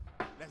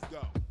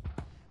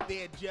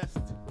They're just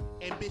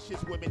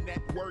ambitious women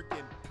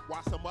networking,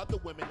 while some other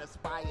women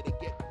aspire to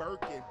get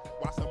Birkin,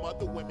 while some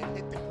other women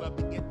hit the club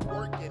to get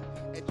twerking.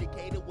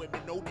 Educated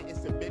women know that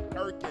it's a bit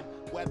irking.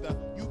 Whether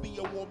you be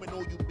a woman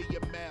or you be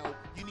a male,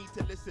 you need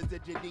to listen to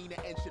Janina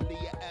and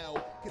Shalia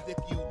L. Cause if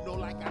you know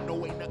like I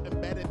know, ain't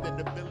nothing better than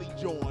the Billy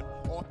John.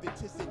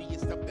 Authenticity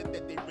is something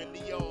that they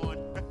really on.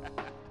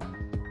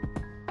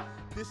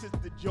 This is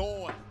The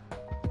John,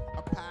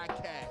 a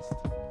podcast.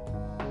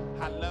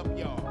 I love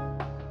y'all.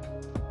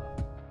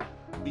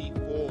 Be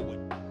forward.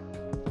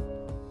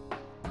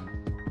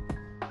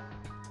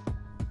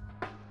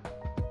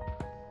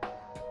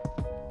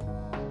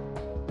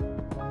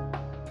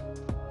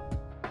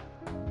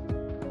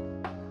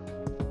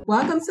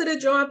 Welcome to The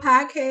John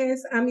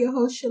Podcast. I'm your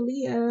host,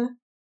 Shalia.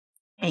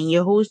 And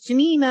your host,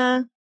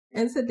 Janina.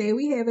 And today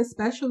we have a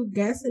special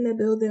guest in the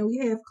building. We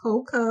have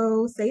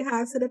Coco. Say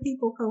hi to the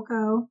people,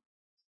 Coco.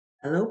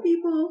 Hello,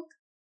 people.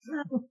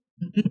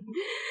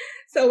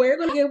 So we're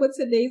going to get with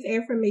today's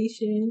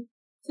affirmation.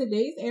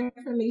 Today's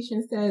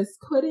affirmation says,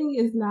 quitting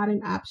is not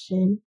an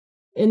option.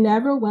 It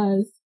never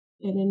was,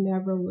 and it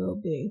never will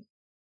be.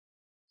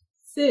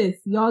 Sis,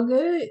 y'all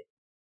good?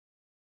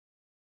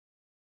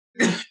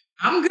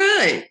 I'm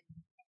good.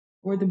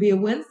 For it to be a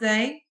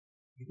Wednesday.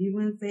 Happy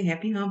Wednesday.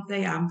 Happy hump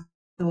day. I'm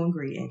doing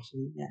great,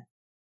 actually. Yeah.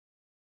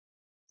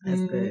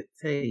 That's good.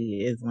 Today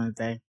is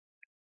Wednesday.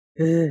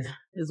 Good.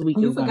 This week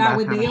You is going forgot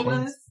by what day it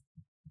was?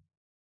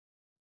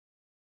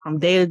 From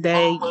day to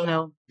day,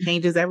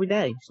 changes every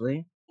day,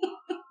 actually.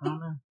 I don't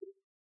know.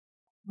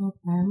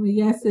 Okay. Well,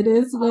 yes, it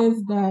is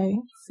Wednesday.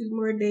 2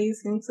 more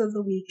days into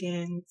the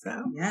weekend.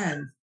 So, yes.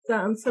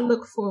 Something to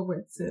look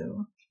forward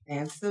to.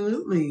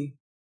 Absolutely.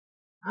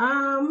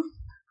 I'm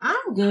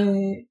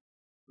good.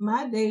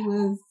 My day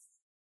was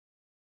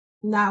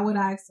not what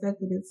I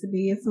expected it to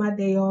be. It's my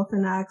day off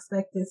and I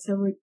expected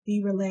to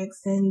be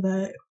relaxing,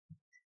 but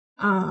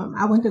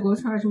I went to go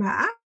charge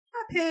my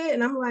iPad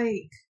and I'm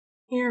like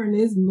hearing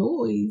this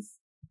noise.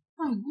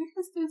 I'm like, where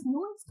is this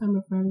noise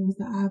coming from? It was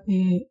the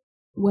iPad.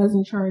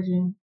 Wasn't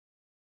charging.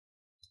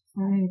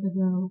 So I had to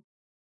go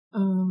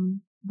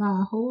buy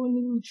a whole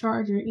new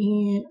charger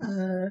and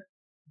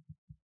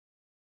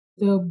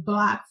the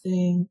block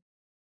thing.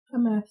 A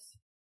mess.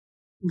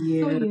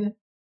 Yeah.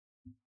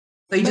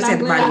 So you just had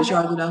to buy the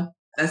charger though?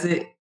 That's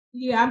it?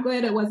 Yeah, I'm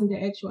glad it wasn't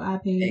the actual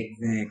iPad.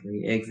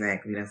 Exactly.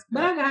 That's good.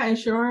 But I got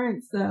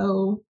insurance,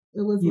 so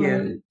it was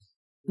like,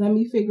 let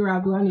me figure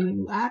out, do I need a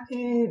new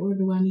iPad or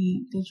do I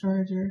need the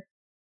charger?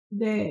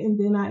 And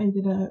then I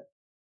ended up,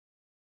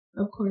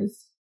 of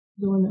course,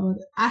 doing the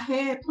other. I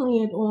had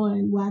planned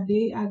on,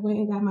 I went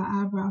and got my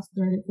eyebrows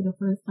started for the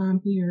first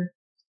time here.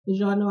 Because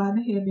y'all know I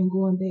have been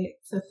going back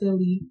to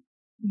Philly,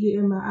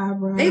 getting my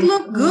eyebrows. They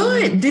look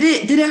good.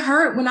 Did it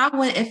hurt when I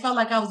went? It felt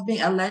like I was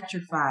being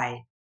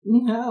electrified.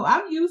 No,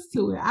 I'm used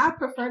to it. I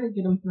prefer to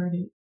get them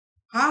threaded.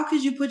 How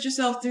could you put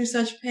yourself through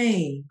such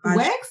pain?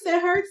 Waxing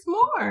hurts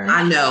more.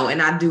 I know,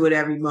 and I do it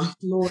every month.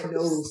 Lord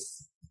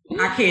knows.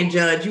 I can't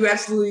judge. You're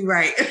absolutely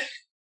right.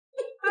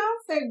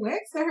 I'll say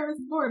waxing hurts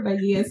more,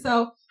 but yeah.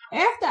 So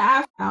after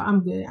I found,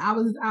 I'm good. I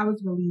was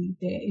relieved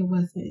that it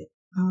wasn't,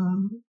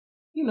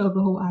 the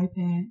whole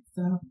iPad.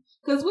 So,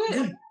 because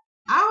I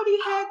already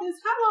had this.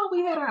 How long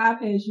we had our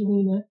iPads,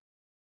 Janina?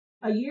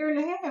 A year and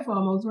a half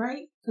almost,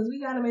 right? Because we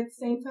got them at the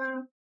same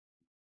time.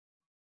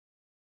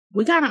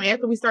 We got them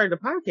after we started the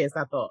podcast,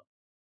 I thought.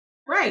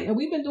 Right. And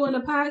we've been doing the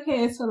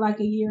podcast for like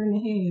a year and a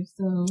half.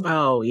 So.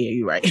 Oh, yeah,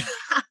 you're right.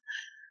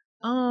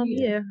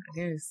 Yeah, I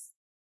guess.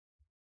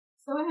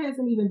 So it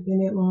hasn't even been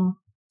that long.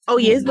 Oh,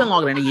 yeah, it's been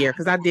longer than a year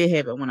because I did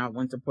have it when I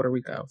went to Puerto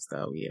Rico.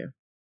 So, yeah,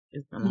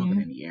 it's been longer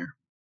than a year.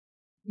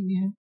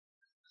 Yeah.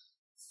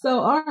 So,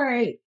 all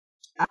right.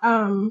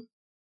 My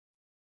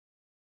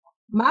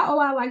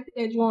I like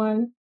that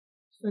John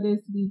for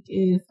this week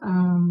is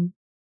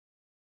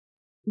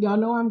y'all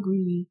know I'm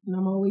greedy and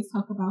I'm always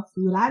talking about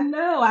food. I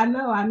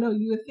know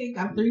you would think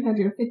I'm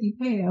 350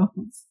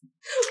 pounds.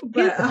 But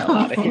get the hell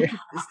out of here.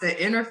 It's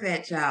the inner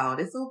fat child.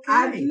 It's okay.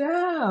 I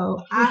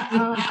know.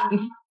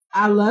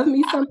 I love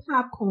me some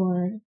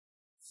popcorn.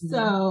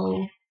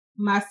 So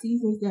my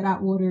seasons that I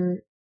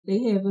ordered,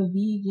 they have a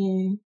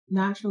vegan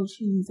nacho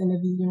cheese and a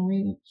vegan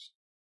ranch.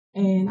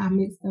 And I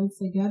mix them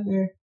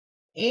together.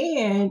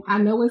 And I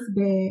know it's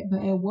bad, but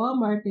at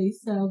Walmart, they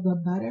sell the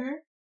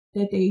butter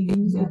that they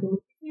use at the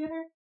movie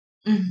theater.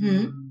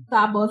 Mm-hmm. So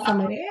I bought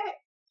some of that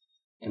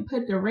and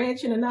put the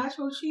ranch and the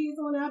nacho cheese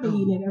on it. I've been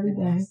eating it every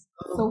day.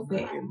 So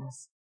fat.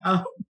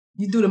 Oh,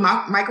 you do the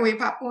microwave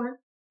popcorn?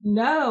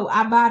 No,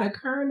 I buy the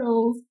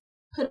kernels,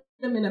 put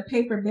them in a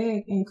paper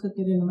bag, and cook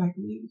it in the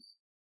microwave.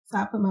 So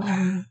I put my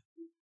own.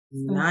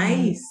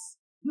 Nice.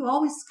 You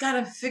always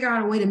gotta figure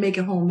out a way to make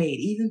it homemade,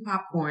 even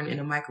popcorn in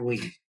a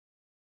microwave.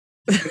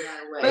 Because the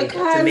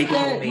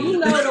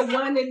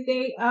one that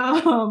they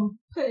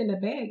put in the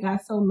bag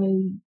got so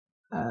many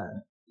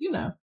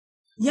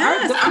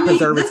Yes, I mean,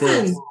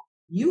 listen,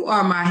 you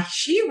are my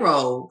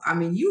hero. I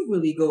mean, you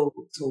really go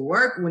to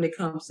work when it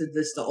comes to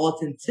this, the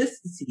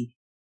authenticity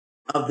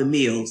of the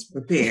meals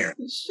prepared.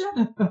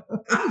 Shut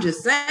up. I'm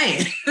just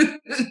saying.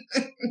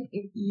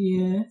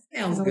 Yeah.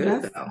 Sounds So good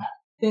that's though.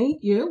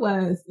 thank you. It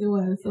was.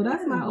 So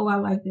that's my I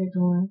like that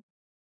joint.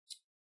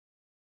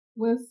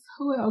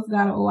 Who else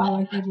got an I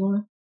like that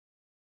joint?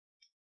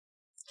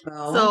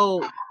 Well,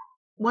 So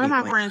one of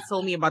my friends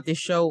told me about this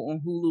show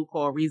on Hulu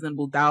called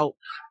Reasonable Doubt.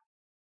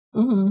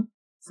 Mm-hmm.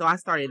 So I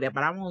started that,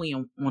 but I'm only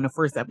on the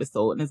first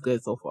episode, and it's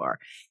good so far.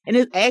 And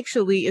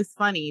it's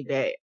funny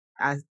that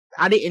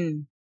I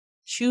didn't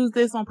choose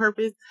this on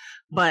purpose,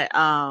 but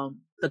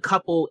the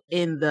couple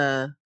in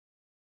the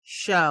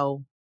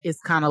show is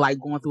kind of like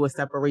going through a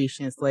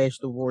separation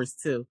 / divorce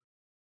too.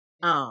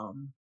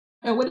 And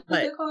what is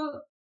it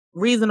called?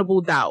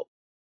 Reasonable Doubt.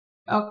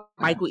 Okay.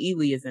 Michael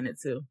Ealy is in it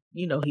too.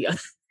 You know he.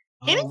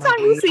 Anytime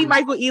you see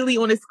Michael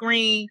Ealy on the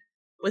screen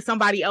with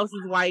somebody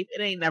else's wife,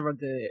 it ain't never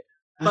good.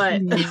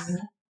 But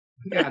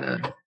you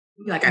gotta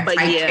like a but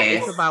yeah,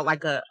 cast. it's about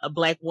like a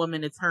black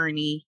woman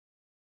attorney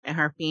and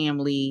her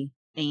family,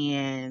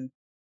 and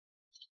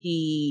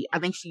I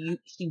think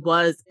she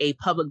was a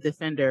public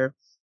defender,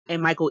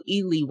 and Michael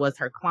Ealy was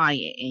her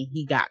client, and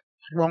he got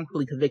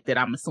wrongfully convicted.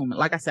 I'm assuming.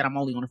 Like I said, I'm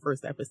only on the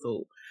first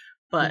episode,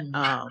 but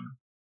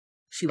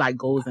she like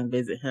goes and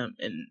visit him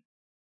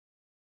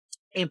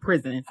in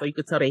prison, so you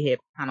could tell they had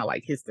kind of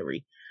like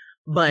history.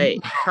 But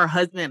her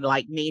husband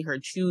like made her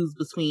choose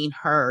between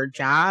her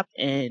job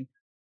and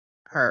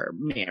her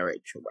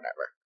marriage or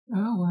whatever.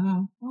 Oh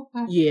wow.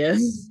 Okay. Yeah.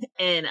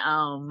 And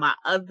my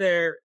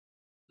other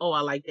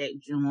I like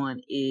that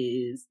joint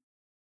is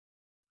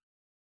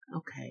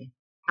okay.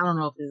 I don't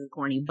know if this is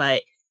corny,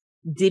 but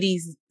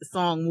Diddy's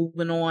song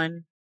 "Moving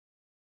On."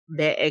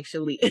 That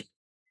actually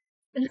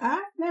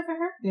I've never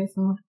heard this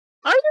song.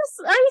 Are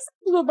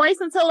you with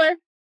Bryson Tiller?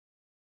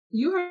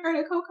 You heard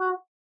it, Coco?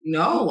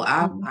 No,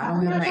 I don't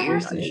have my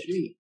ears to the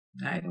street.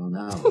 I don't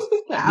know.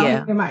 I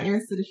don't have my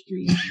ears to the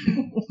street.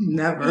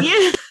 Never.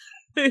 Yeah.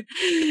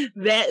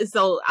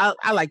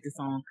 I like the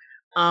song.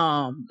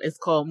 It's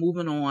called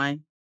 "Moving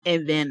On,"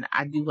 and then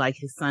I do like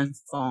his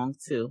son's song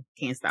too.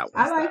 "Can't Stop."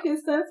 I like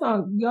his son's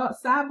song. Y'all,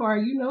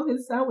 sidebar, you know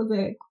his son was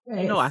at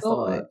I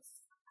saw it.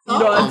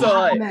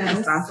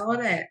 I saw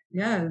that.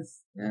 Yes.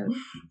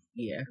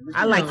 Yeah,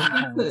 I like King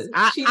Combs.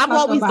 I've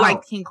always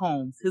liked King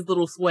Combs. His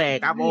little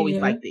swag, I've always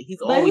liked it.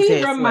 He's always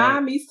had swag. He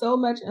remind me so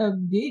much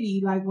of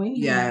Diddy. Like when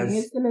he's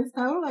dancing and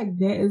stuff, like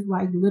that is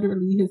like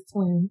literally his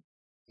twin.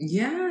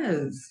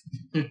 Yes.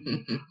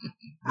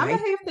 I'm gonna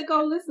have to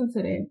go listen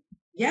to that.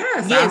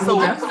 Yes. Yeah. So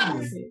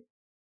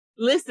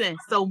listen.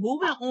 So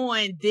moving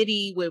on,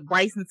 Diddy with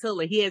Bryson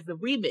Tiller, he has a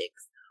remix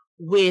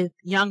with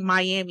Young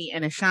Miami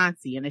and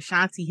Ashanti, and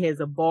Ashanti has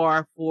a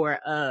bar for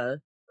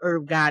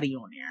Irv Gotti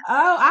on there.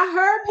 Oh, I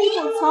heard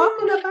people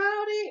talking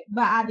about it,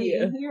 but I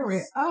didn't hear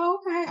it. Oh,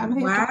 okay.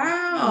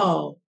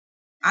 Wow.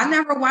 I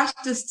never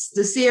watched the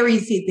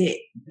series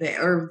that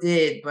Irv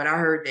did, but I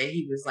heard that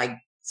he was like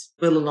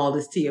spilling all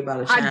this tea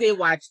about Ashanti. I did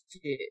watch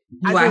it.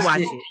 I did watch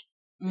it.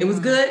 Mm-hmm. It was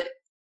good?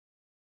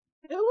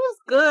 It was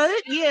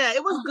good. Yeah,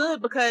 it was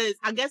good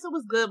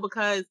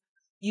because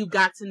you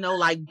got to know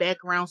like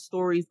background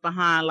stories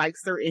behind like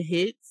certain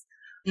hits.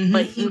 Mm-hmm,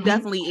 but he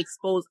definitely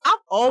exposed. I've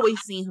always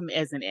seen him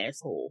as an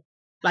asshole.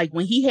 Like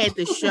when he had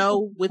the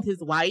show with his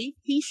wife,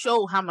 he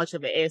showed how much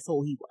of an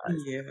asshole he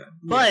was. Yeah.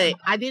 But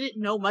I didn't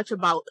know much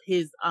about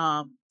his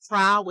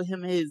trial with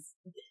him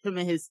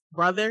and his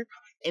brother,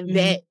 and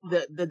that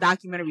the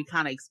documentary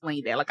kind of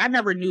explained that. Like I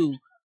never knew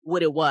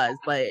what it was,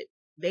 but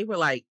they were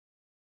like,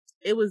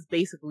 it was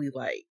basically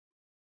like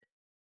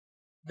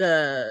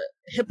the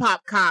hip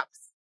hop cops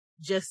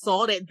just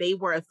saw that they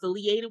were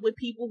affiliated with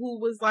people who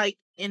was like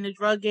in the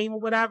drug game or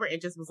whatever,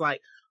 and just was like,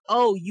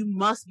 oh, you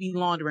must be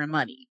laundering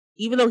money,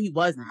 even though he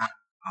wasn't.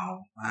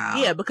 Oh wow.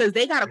 Yeah, because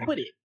they got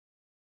acquitted.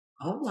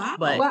 Oh wow.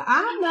 But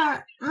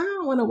I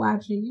don't want to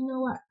watch it. You know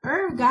what?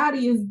 Irv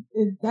Gotti is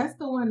that's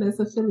the one that's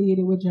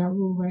affiliated with Ja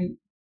Rule, right?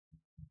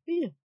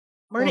 Yeah.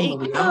 They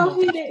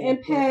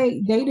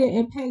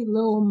didn't pay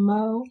Lil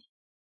Mo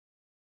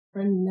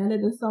for none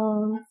of the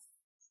songs.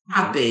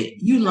 Stop it.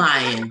 You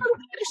lying.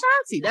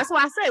 Ashanti. That's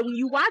why I said when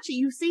you watch it,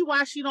 you see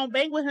why she don't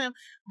bang with him.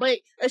 But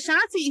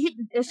Ashanti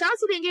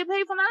didn't get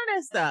paid for none of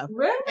that stuff.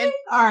 Really? And,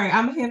 all right,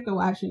 I'm gonna have to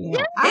watch it now.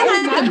 Yeah, I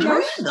did not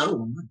know.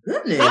 Oh my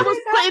goodness.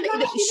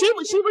 She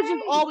was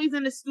just always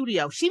in the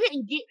studio. She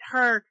didn't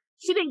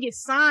get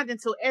signed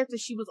until after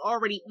she was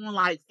already on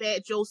like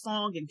Fat Joe's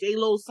song and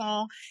J-Lo's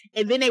song.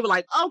 And then they were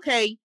like,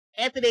 okay,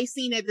 after they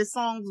seen that the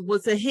song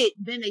was a hit,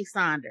 then they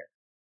signed her.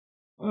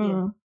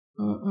 Yeah.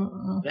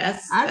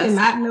 I did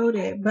not know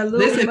that. But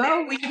Lil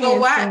Mo, we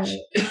go watch.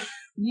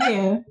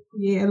 Yeah,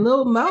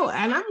 Lil Mo,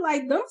 and I'm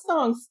like, them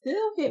songs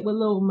still hit with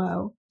Lil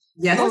Mo.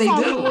 Yes, they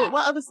do.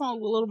 What other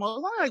song with Lil Mo?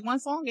 It's only like one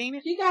song, ain't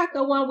it? She got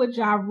the one with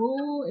Ja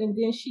Rule, and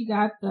then she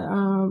got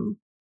the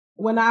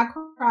When I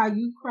Cry,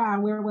 You Cry.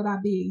 Where would I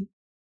be?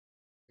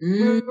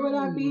 Where would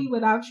I be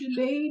without you,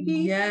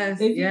 baby? Yes,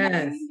 if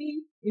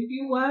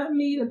you want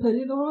me to put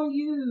it on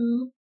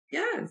you.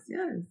 Yes.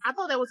 I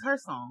thought that was her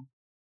song.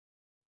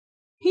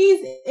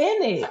 He's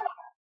in it.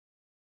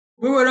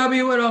 Where would I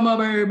be without my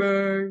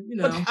baby? You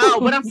know.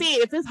 But I'm saying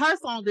if it's her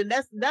song, then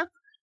that's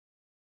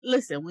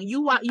listen, when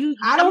you watch,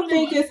 I don't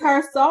think it's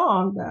her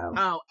song though.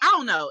 Oh, I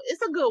don't know.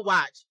 It's a good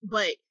watch,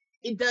 but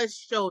it does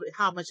show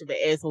how much of an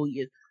asshole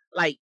he is.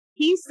 Like,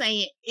 he's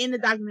saying in the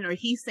documentary,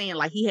 he's saying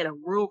like he had a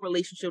real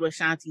relationship with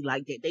Shanti,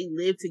 like that they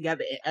lived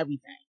together and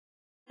everything.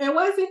 And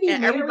wasn't he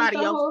married everybody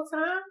the whole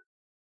time?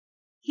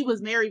 He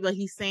was married, but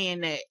he's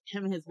saying that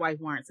him and his wife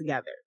weren't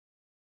together.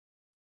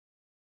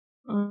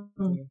 I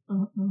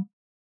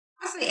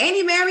say, ain't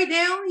he married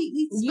now?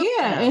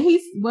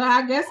 And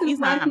I guess his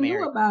wife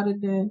knew about it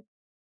then.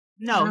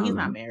 No, he's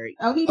not married.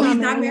 Oh, he's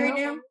not married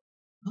now?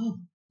 Oh.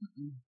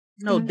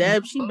 No,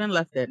 Deb, she been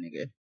left that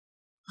nigga.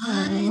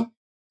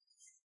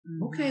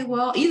 Okay,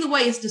 well, either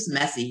way, it's just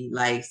messy.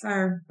 Like,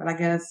 sir, but I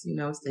guess,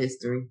 it's the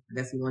history. I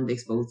guess he wanted to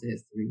expose the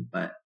history,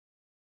 but.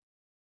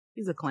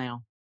 He's a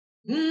clown.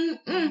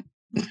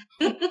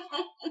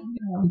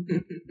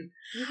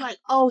 He's like,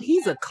 oh,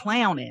 he's a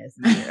clown ass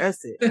nigga.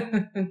 That's it.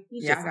 I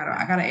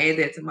gotta add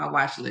that to my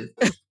watch list.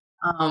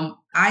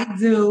 I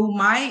do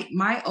my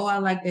I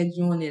like that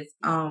joint is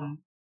I'm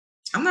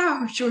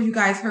not sure you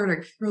guys heard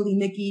of Curly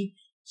Nikki.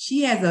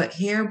 She has a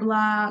hair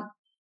blog.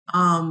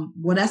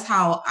 Well, that's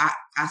how I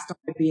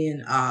started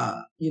being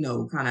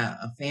kind of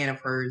a fan of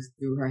hers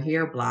through her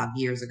hair blog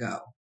years ago.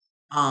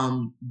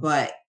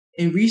 But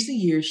in recent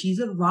years, she's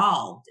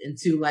evolved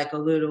into like a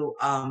little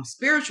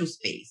spiritual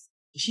space.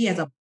 She has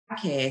a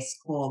podcast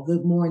called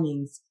Good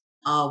Mornings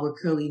with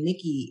Curly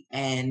Nikki,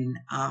 and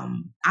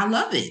I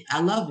love it.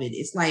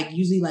 It's like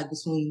usually like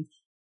between,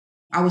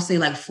 I would say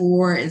like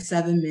 4 and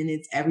 7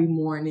 minutes every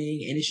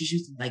morning, and it's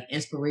just like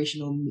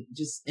inspirational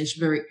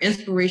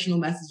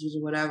messages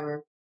or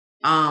whatever.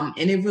 And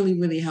it really,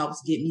 really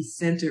helps get me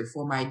centered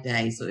for my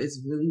day. So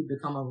it's really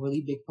become a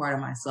really big part of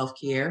my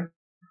self-care.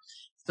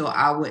 So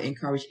I would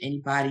encourage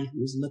anybody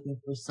who's looking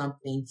for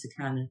something to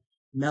kind of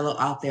mellow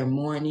out their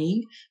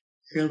morning.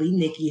 Curly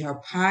Nikki,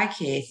 her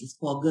podcast is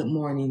called Good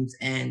Mornings,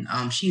 and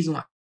she's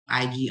on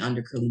IG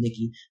under Curly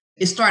Nikki.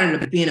 It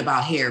started being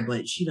about hair,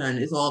 but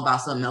it's all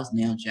about something else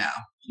now, child.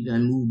 She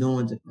done moved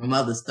on from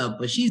other stuff,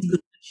 but she's good.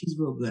 She's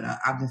real good.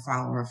 I've been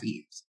following her for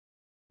years.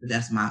 But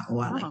that's my I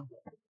like. I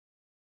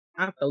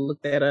have to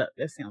look that up.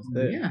 That sounds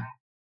good.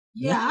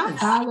 Yeah, I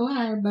follow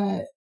her,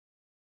 but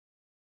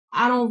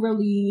I don't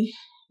really.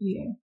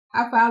 Yeah,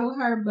 I follow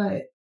her,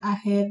 but I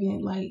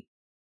haven't like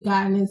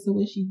gotten into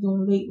what she's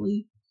doing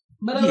lately.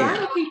 But a lot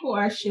of people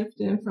are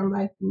shifting from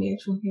like the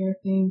natural hair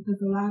thing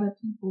because a lot of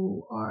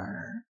people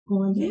are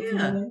going back to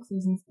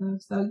relaxers and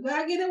stuff. So you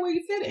gotta get in where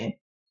you fit in.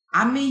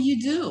 I mean,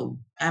 you do.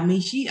 I mean,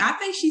 I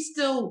think she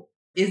still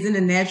is in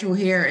the natural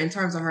hair in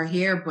terms of her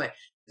hair, but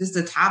just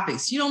the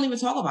topics. She don't even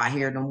talk about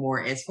hair no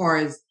more as far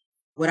as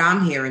what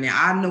I'm hearing. Now,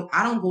 I know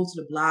I don't go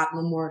to the blog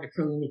no more, the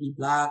Curly Nikki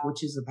blog,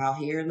 which is about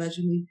hair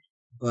allegedly.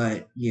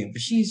 But yeah,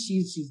 but she's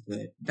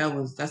good.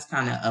 That's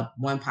kind of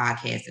one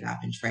podcast that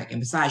I've been tracking.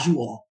 Besides you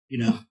all,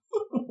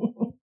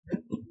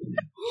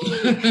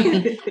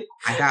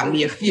 I got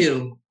me a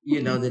few,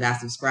 that I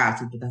subscribe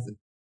to, but that's okay.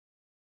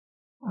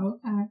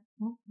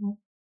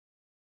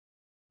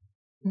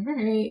 All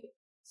right.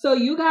 So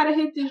you gotta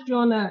hit this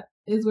joint up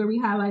is where we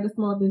highlight a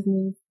small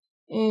business.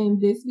 And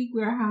this week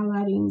we're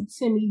highlighting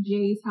Timmy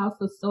J's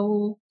House of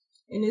Soul.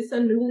 And it's a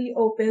newly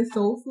opened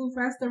soul food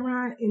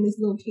restaurant and it's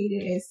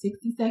located at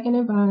 62nd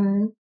and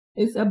Vine.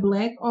 It's a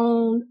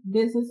Black-owned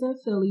business in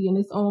Philly and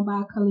it's owned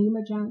by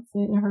Kalima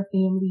Johnson and her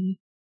family.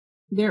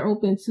 They're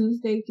open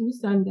Tuesday through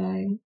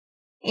Sunday.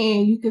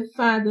 And you can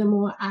find them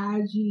on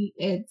IG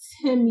at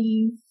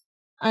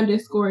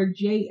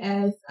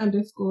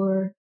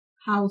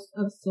Timmy's_JS_House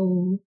of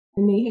Soul.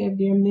 And they have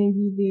their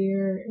menu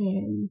there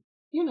and,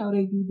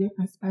 they do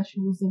different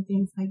specials and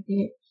things like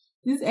that.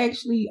 This is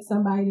actually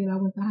somebody that I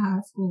went to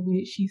high school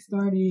with. She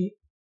started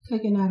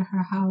cooking out of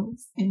her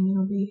house and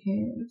now they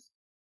have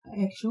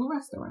an actual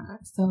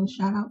restaurant. So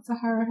shout out to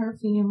her and her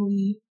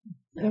family.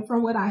 And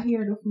from what I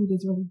hear, the food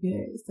is really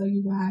good. So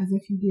you guys,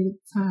 if you get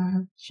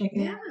time, check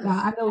it out.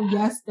 I know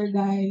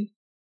yesterday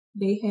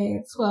they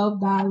had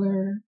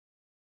 $12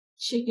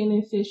 chicken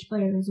and fish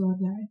platters all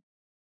day.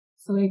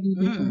 So they do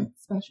different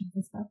specials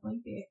and stuff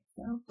like that.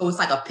 So it's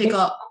like a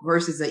pickup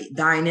versus a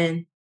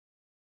dine-in?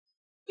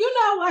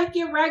 Like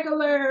your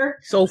regular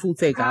soul food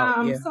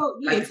takeout.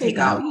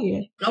 Takeout.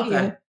 Yeah. Okay.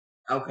 Yeah.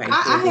 Okay.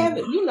 I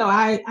haven't,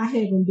 I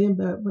haven't been,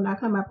 but when I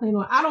come by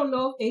Plano, I don't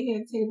know if they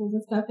had tables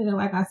and stuff in it.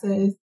 Like I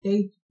said,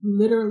 they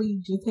literally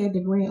just had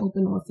the grand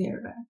open on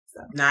Saturday.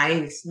 So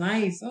nice.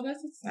 Oh,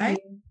 that's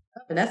exciting.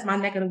 Yeah. That's my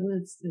neck of the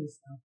woods too.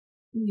 So.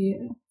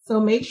 Yeah. So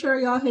make sure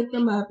y'all hit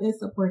them up and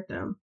support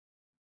them.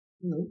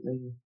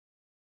 Absolutely.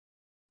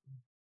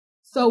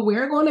 So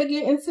we're going to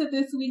get into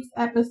this week's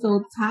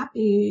episode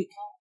topic,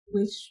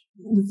 which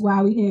is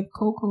why we have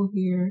Coco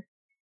here.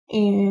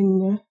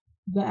 And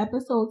the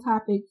episode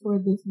topic for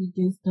this week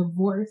is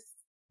divorce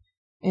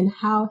and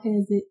how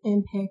has it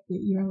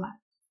impacted your life.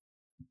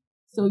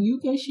 So you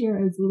can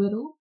share as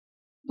little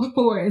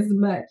or as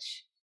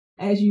much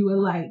as you would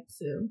like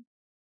to.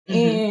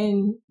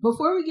 And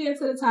before we get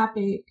into the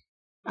topic,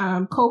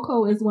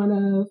 Coco is one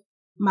of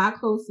my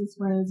closest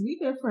friends. We've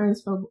been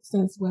friends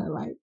since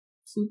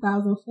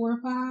 2004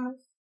 or 5?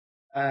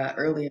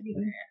 earlier.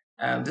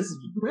 This is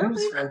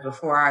Really? friends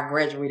before I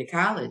graduated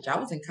college. I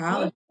was in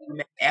college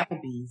at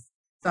Applebee's.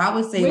 So I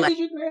would say When like did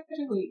you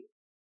graduate?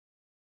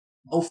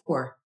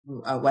 04,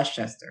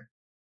 Westchester.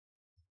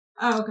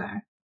 Oh,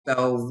 okay.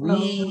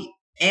 So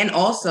and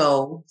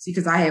also, see,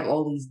 because I have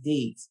all these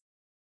dates.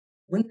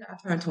 When did I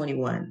turn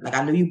 21? Like,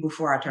 I knew you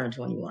before I turned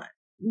 21.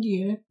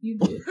 Yeah, you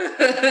did.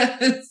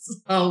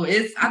 So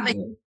I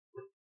think,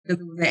 because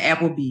it was at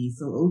Applebee's,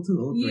 so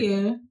 02, 03.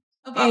 Yeah.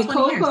 About And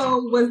 20 years.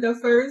 Coco was the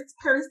first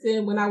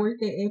person when I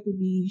worked at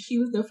Applebee's. She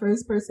was the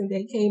first person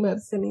that came up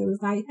to me and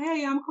was like,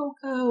 "Hey, I'm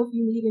Coco. If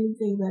you need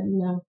anything, let me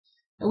know."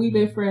 And we've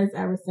been friends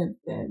ever since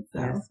then. So.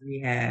 Yes,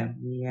 we have.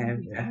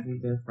 Definitely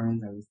been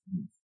friends ever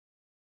since.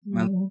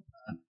 My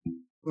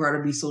word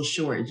to be so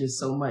short, it's just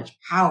so much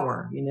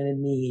power. You know what I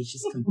mean? It's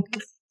just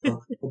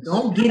so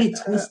don't get it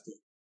twisted.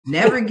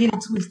 Never get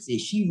it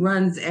twisted. She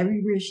runs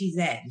everywhere she's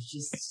at. It's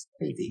just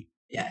crazy.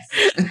 Yes.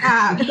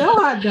 No,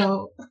 I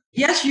don't.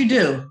 Yes, you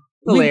do.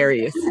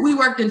 Hilarious. We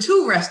worked in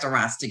 2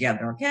 restaurants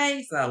together.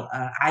 Okay, so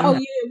I. Oh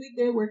yeah, we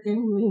did work in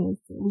Hooligans.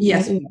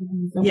 Yes.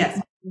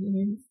 Yes.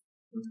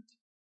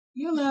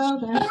 You know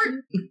that's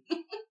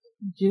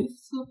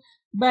just.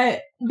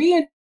 But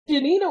being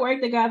Janina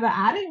worked together,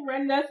 I didn't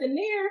run nothing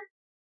there.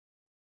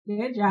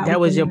 That job.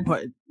 That was your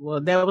part. Well,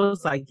 that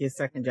was like your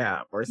second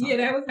job or something.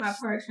 Yeah, that was my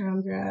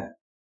part-time job.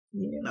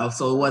 Yeah. Oh,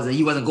 so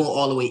you wasn't going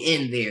all the way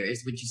in there.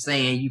 Is what you're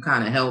saying? You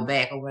kind of held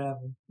back or whatever.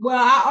 Well,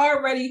 I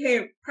already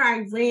had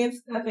probably ran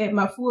stuff at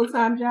my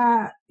full-time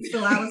job,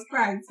 so I was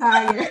probably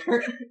tired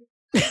when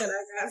I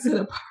got to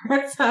the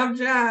part-time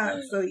job.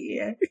 So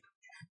yeah,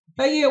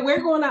 but yeah,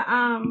 we're gonna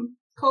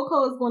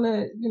Coco is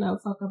gonna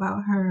talk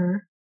about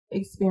her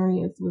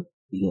experience with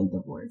being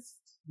divorced.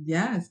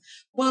 Yes.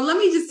 Well, let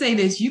me just say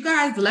this: you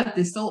guys left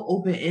it so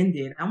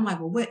open-ended. I'm like,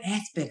 well, what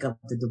aspect of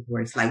the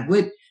divorce? Like,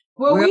 what?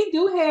 Well, we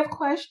do have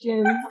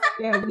questions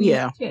that we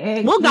can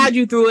ask. We'll guide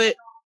you through it.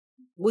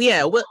 Well,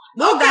 yeah, we'll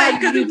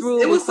guide you through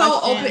it. It was so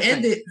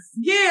open-ended.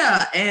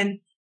 Yeah, and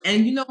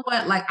you know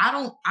what? Like, I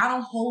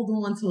don't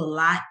hold on to a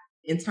lot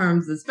in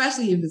terms,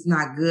 especially if it's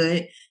not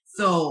good.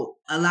 So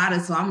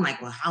I'm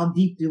like, well, how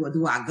deep do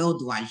I go?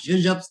 Do I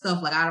judge up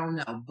stuff? Like, I don't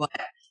know. But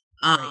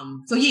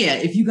so yeah,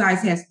 if you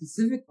guys have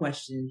specific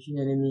questions, you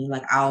know what I mean?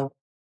 Like,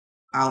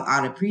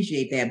 I'd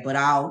appreciate that, but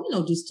I'll,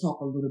 just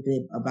talk a little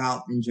bit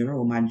about my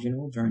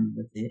general journey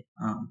with it.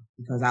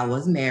 Because I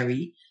was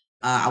married.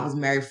 I was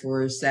married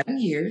for 7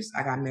 years.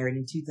 I got married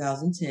in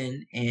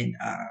 2010 and,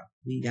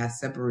 we got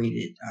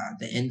separated,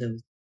 the end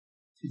of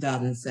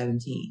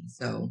 2017.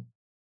 So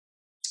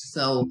it's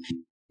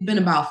been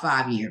about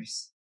 5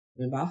 years.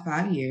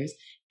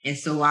 And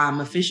so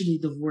I'm officially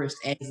divorced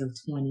as of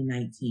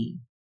 2019.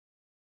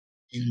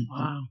 And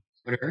wow.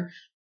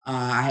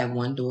 I have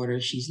one daughter.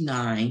 She's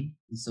 9,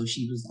 and so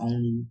she was the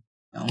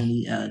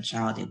only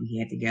child that we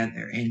had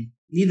together. And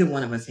neither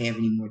one of us have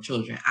any more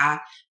children. I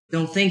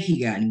don't think he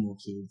got any more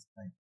kids,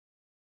 but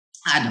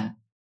I don't.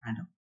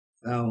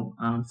 So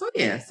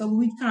yeah. So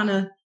we kind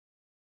of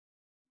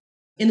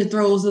in the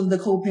throes of the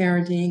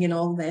co-parenting and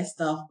all of that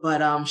stuff.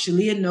 But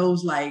Shalia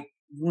knows, like,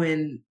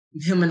 when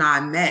him and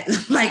I met,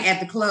 like at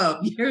the club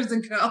years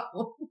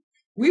ago,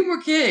 we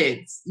were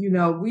kids.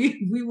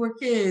 We were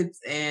kids,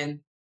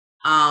 and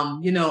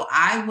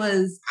I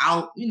was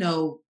out,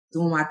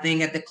 doing my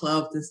thing at the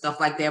clubs and stuff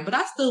like that, but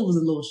I still was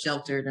a little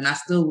sheltered and I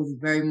still was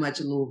very much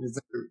a little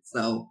reserved.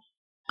 So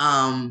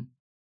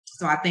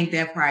I think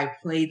that probably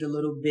played a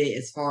little bit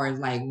as far as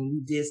like when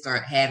we did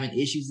start having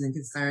issues and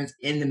concerns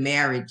in the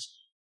marriage.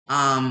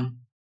 I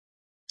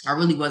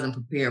really wasn't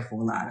prepared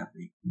for a lot of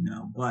it,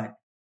 but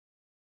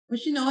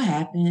it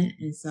happened.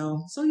 And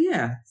so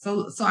yeah.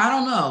 So I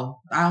don't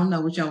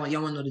know what y'all want to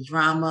know the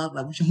drama,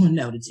 like what you want to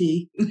know the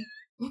tea.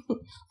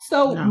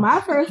 So my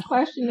first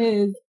question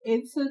is,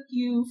 it took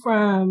you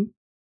from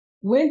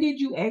when did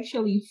you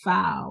actually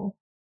file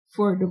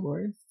for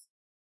divorce?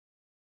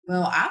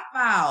 Well, I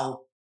filed,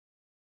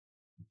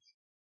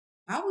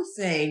 I would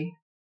say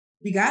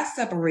we got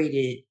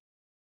separated.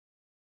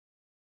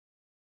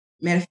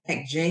 Matter of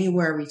fact,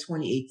 January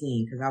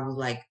 2018, because I was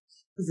like, it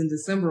was in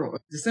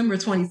December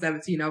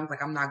 2017. I was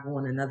like, I'm not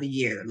going another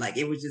year. Like,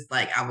 it was just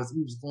like,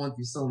 we was going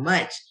through so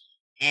much.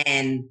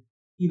 And,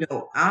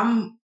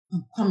 I'm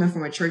coming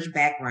from a church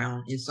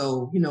background. And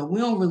so, we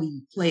don't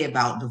really play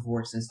about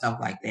divorce and stuff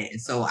like that.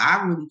 And so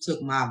I really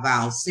took my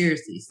vows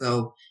seriously.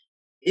 So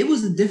it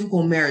was a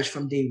difficult marriage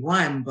from day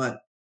one, but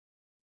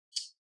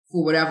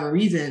for whatever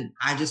reason,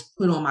 I just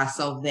put on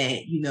myself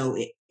that,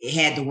 it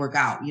had to work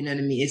out. You know what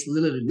I mean? It's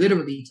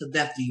literally till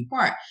death do you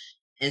part.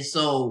 And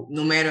so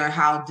no matter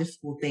how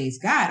difficult things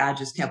got, I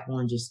just kept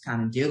on just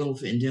kind of dealing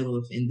with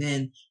it. And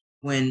then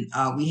when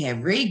we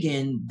had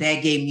Reagan,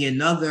 that gave me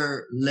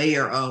another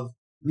layer of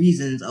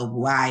reasons of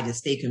why to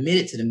stay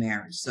committed to the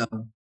marriage. So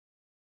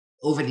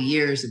over the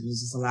years, it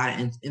was just a lot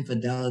of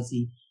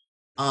infidelity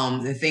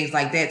and things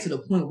like that, to the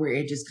point where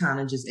it just kind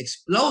of just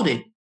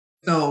exploded.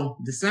 So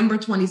December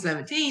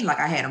 2017, like,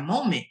 I had a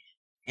moment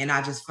and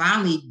I just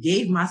finally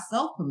gave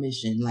myself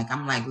permission. Like,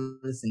 I'm like,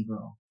 listen,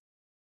 girl,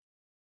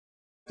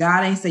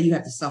 God ain't say you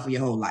have to suffer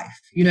your whole life.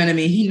 You know what I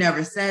mean? He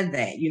never said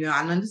that. You know, I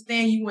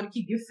understand you want to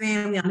keep your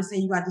family. I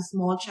understand you got this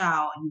small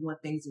child and you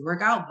want things to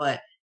work out, but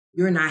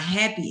you're not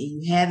happy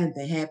and you haven't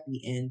been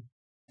happy. And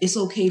it's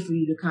okay for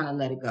you to kind of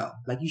let it go.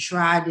 Like you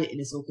tried it and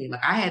it's okay.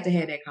 Like I had to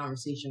have that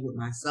conversation with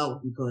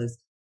myself because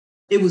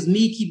it was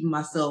me keeping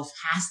myself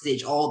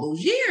hostage all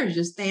those years,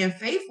 just staying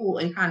faithful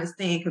and kind of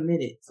staying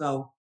committed.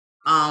 So,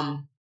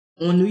 on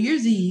New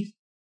Year's Eve,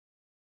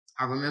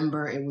 I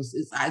remember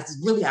it's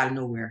really out of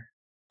nowhere.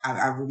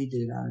 I really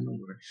did it out of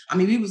nowhere. I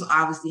mean, we was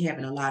obviously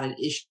having a lot of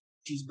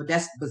issues, but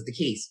that was the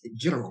case in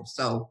general.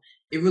 So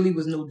it really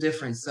was no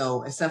different.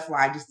 So except for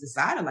I just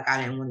decided like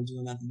I didn't want to do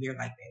another year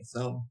like that.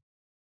 So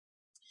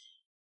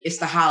it's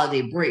the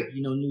holiday break,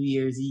 you know, New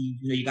Year's Eve,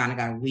 you know, you kind of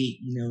got to wait,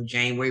 you know,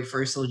 January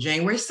 1st. So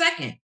January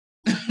 2nd,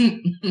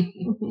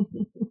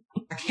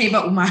 I came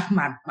up with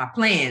my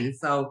plan.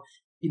 So,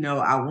 you know,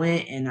 I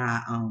went and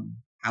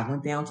I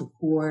went down to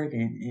court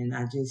and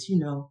I just, you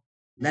know,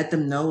 let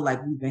them know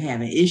like we've been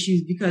having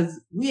issues because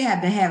we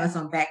have been having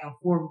some back and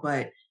forth,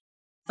 but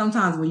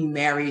sometimes when you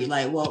marry,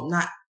 like, well,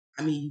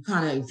 you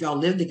kind of, if y'all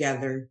live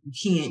together, you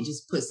can't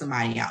just put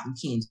somebody out. You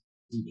can't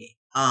do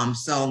that.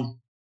 So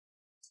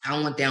I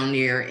went down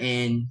there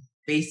and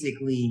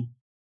basically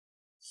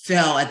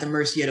fell at the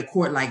mercy of the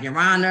court. Like, Your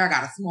Honor, I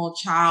got a small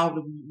child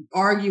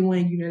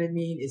arguing, you know what I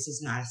mean? It's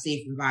just not a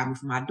safe environment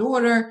for my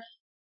daughter.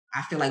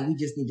 I feel like we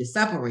just need to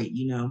separate,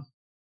 you know?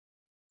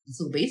 And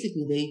so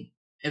basically they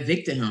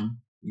evicted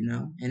him, you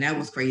know, and that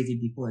was crazy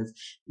because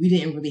we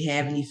didn't really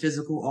have any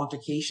physical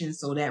altercations.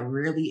 So that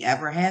rarely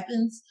ever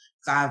happens.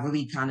 So I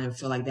really kind of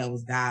feel like that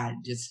was God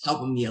just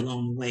helping me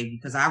along the way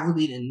because I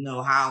really didn't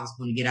know how I was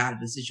going to get out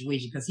of the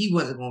situation because he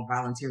wasn't going to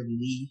voluntarily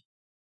leave.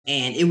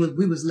 And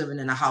we was living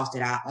in a house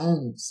that I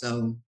owned.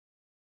 So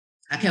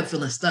I kept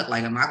feeling stuck.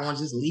 Like, am I going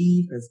to just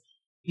leave? Because,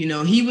 you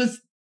know, he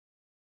was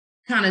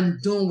kind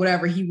of doing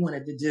whatever he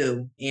wanted to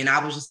do. And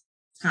I was just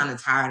kind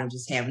of tired of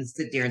just having to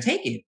sit there and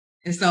take it.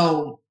 And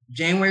so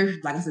January,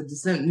 like I said,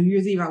 December, New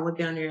Year's Eve, I went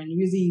down there. New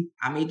Year's Eve,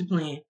 I made the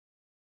plan,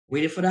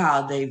 waited for the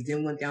holidays,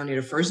 then went down there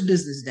the first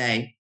business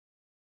day,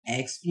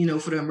 asked, you know,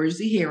 for the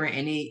emergency hearing,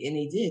 and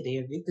they did. They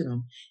evicted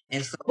him.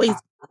 And so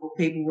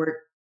paperwork.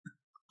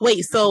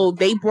 Wait, so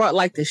they brought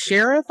like the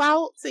sheriff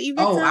out to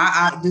evict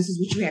him? This is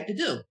what you have to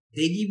do.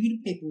 They give you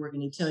the paperwork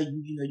and they tell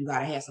you, you know, you got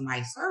to have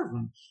somebody serve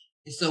them.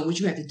 And so what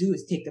you have to do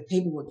is take the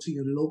paperwork to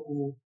your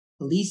local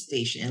police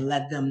station and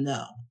let them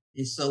know.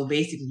 And so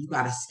basically you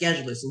got to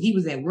schedule it. So he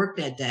was at work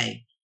that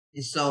day.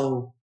 And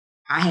so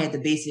I had to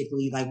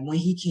basically, like, when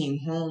he came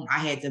home, I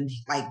had to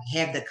like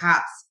have the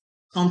cops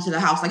come to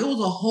the house. Like, it was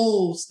a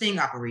whole sting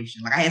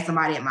operation. Like, I had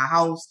somebody at my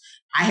house.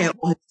 I had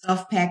all his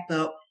stuff packed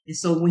up. And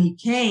so when he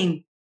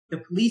came, the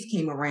police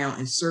came around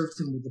and served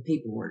him with the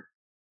paperwork.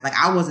 Like,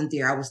 I wasn't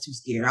there. I was too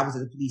scared. I was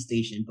at the police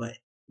station, but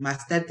my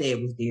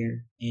stepdad was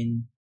there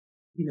and,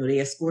 you know, they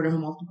escorted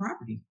him off the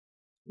property.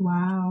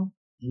 Wow.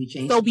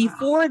 So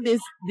before this,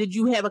 did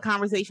you have a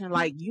conversation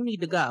like, you need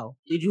to go?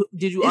 Did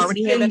you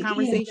already have that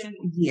conversation?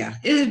 Yeah,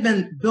 it had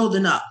been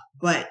building up.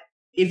 But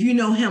if you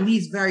know him,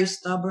 he's very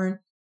stubborn.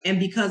 And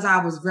because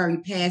I was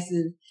very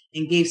passive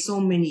and gave so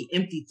many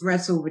empty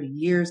threats over the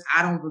years,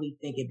 I don't really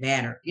think it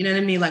mattered. You know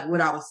what I mean? Like what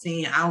I was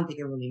saying, I don't think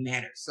it really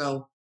mattered.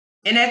 So,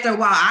 and after a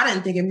while, I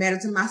didn't think it mattered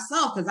to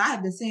myself because I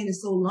had been saying it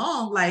so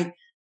long, like,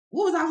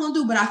 what was I going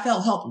to do? But I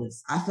felt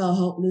helpless. I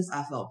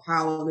felt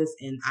powerless,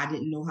 and I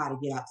didn't know how to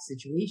get out the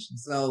situation.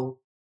 So,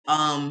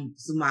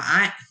 so my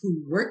aunt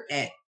who worked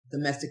at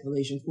domestic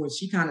relations court,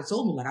 she kind of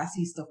told me, like, I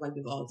see stuff like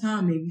this all the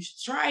time. Maybe you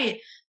should try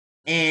it.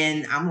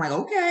 And I'm like,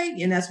 okay.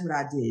 And that's what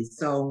I did.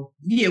 So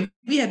yeah,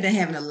 we have been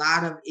having a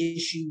lot of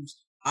issues.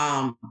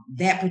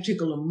 That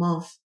particular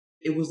month,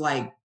 it was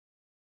like,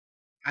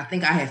 I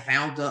think I had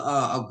found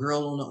a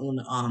girl on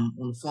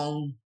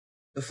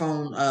the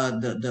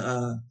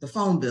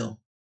phone bill.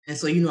 And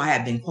so, you know, I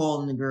had been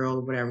calling the girl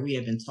or whatever. We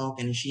had been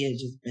talking and she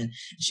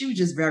was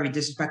just very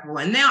disrespectful.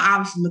 And now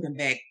obviously looking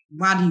back,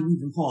 why do you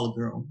even call a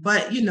girl?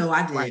 But, you know,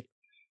 I did.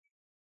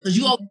 Because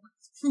you always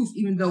proof,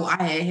 even though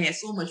I had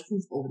so much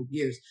proof over the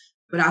years.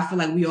 But I feel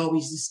like we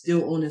always just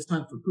still on this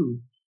hunt for proof.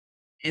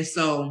 And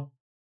so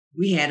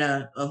we had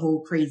a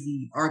whole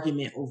crazy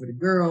argument over the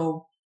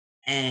girl.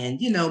 And,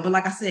 you know, but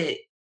like I said,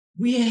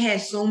 we had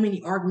so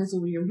many arguments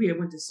over here. We had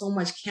went to so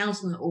much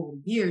counseling over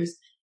the years.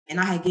 And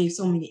I had gave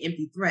so many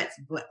empty threats.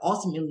 But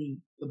ultimately,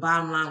 the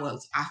bottom line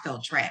was I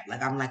felt trapped.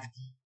 Like, I'm like,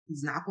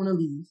 he's not going to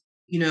leave.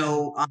 You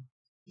know,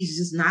 he's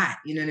just not.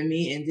 You know what I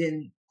mean? And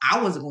then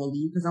I wasn't going to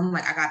leave because I'm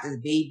like, I got this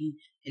baby.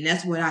 And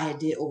that's what I had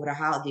did over the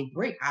holiday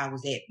break. I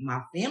was at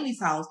my family's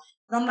house.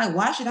 But I'm like,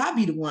 why should I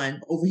be the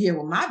one over here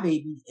with my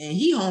baby? And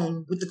he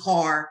home with the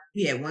car.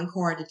 We had one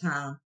car at a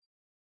time.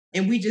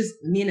 And we just,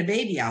 me and the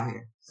baby out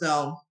here.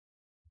 So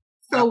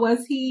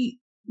was he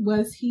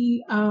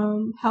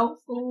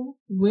helpful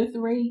with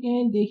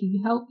Reagan? Did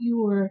he help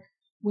you, or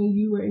when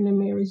you were in a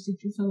marriage, did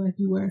you feel like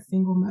you were a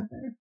single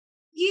mother?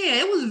 Yeah,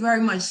 it was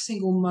very much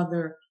single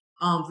mother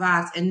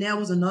vibes. And that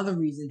was another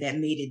reason that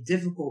made it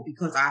difficult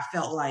because I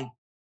felt like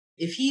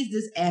if he's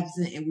this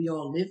absent and we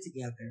all live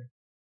together,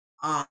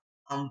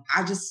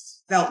 I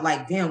just felt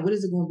like, damn, what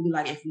is it going to be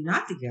like if we're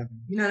not together?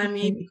 You know what I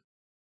mean?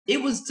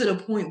 It was to the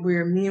point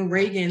where me and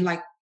Reagan,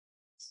 like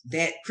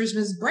that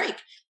Christmas break,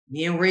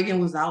 me and Reagan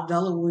was out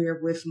Delaware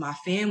with my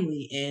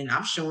family, and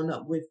I'm showing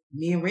up with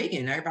me and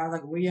Reagan. Everybody's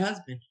like, where your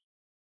husband?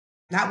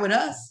 Not with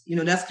us. You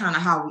know, that's kind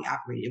of how we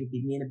operate. It would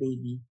be me and a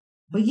baby.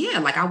 But yeah,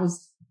 like I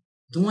was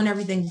doing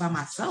everything by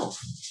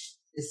myself.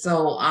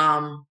 So,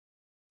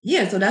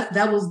 yeah, so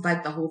that was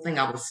like the whole thing.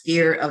 I was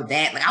scared of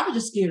that. Like I was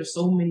just scared of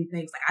so many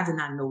things. Like I did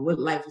not know what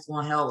life was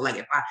going to help. Like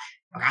if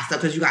I got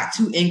stuff, because you got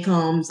 2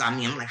 incomes. I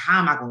mean, I'm like, how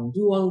am I going to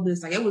do all of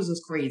this? Like it was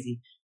just crazy.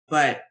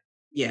 But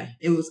yeah,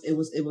 it was.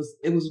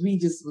 We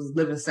just was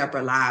living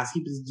separate lives.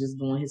 He was just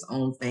doing his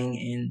own thing,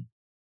 and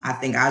I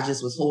think I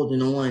just was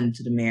holding on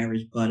to the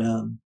marriage. But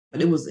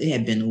it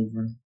had been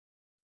over.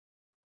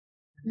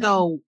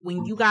 So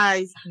when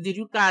did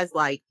you guys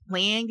like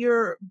plan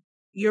your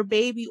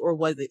baby, or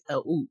was it a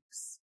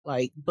oops?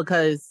 Like,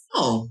 because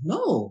no,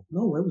 it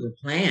was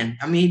a plan.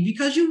 I mean,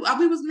 because we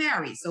was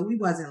married, so we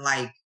wasn't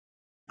like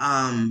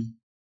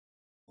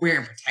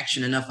wearing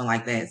protection or nothing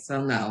like that.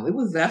 So no, it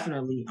was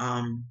definitely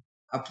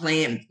a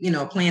plan,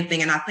 a planned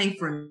thing. And I think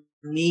for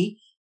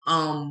me,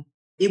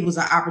 it was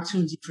an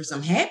opportunity for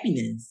some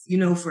happiness,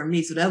 for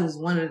me. So that was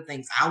one of the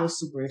things I was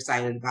super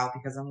excited about,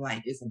 because I'm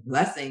like, it's a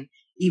blessing,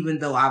 even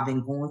though I've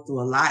been going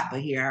through a lot,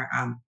 but here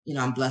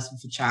I'm blessed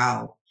with a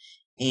child.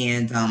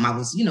 And I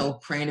was,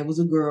 praying it was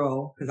a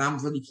girl, because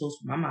I'm really close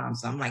with my mom.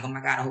 So I'm like, oh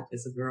my God, I hope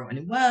it's a girl. And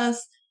it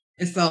was.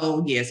 And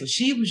so, yeah, so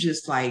she was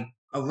just like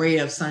a ray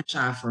of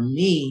sunshine for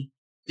me,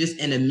 just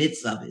in the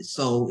midst of it.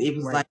 So it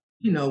was like,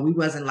 we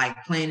wasn't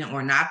like planning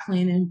or not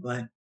planning,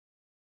 but,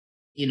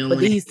 But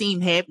did he seem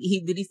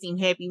happy? Did he seem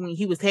happy when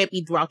he was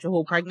happy throughout your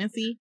whole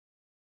pregnancy?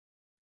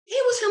 He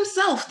was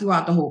himself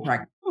throughout the whole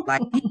pregnancy.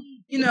 Like,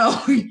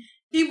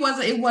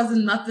 it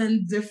wasn't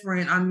nothing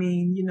different. I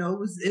mean,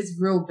 it's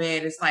real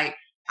bad. It's like,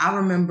 I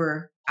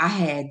remember I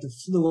had the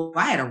flu.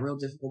 I had a real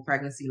difficult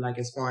pregnancy, like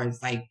as far as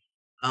like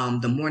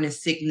the morning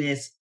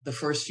sickness the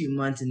first few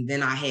months, and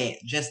then I had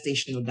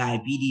gestational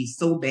diabetes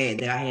so bad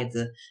that I had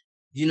to,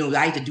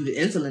 I had to do the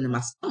insulin in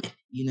my stomach.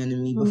 You know what I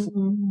mean?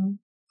 Before,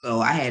 so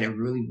I had it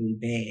really, really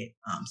bad.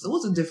 So it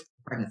was a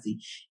difficult pregnancy,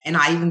 and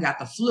I even got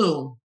the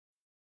flu.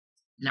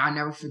 Now I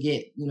never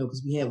forget,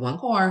 because we had one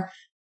car.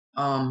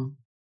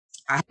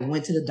 I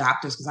went to the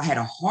doctors because I had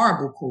a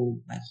horrible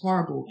cold, like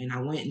horrible, and I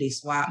went and they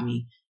swabbed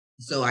me.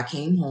 So I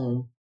came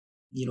home,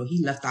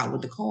 he left out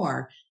with the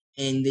car,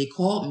 and they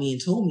called me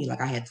and told me like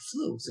I had the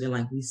flu. So they're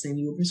like, we send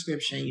you a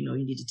prescription, you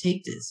need to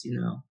take this,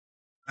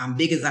 I'm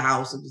big as a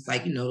house. It was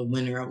like, the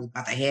winter, I was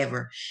about to have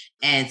her.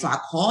 And so I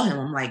called him.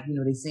 I'm like,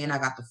 they saying I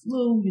got the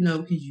flu,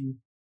 could you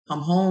come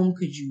home?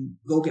 Could you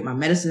go get my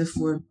medicine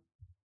for me?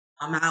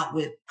 I'm out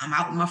with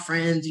my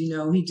friends,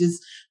 he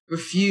just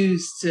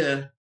refused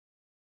to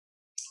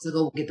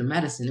go get the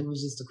medicine. It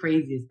was just the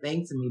craziest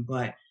thing to me,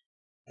 but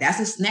that's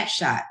a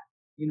snapshot,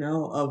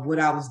 of what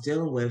I was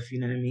dealing with, you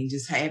know what I mean?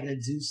 Just having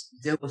to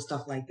deal with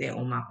stuff like that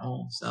on my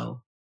own.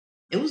 So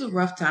it was a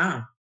rough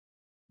time,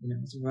 it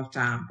was a rough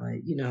time, but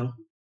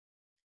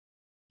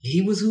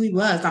he was who he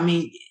was. I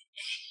mean,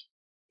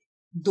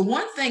 the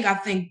one thing I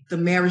think the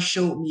marriage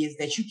showed me is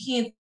that you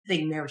can't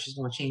think marriage is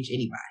going to change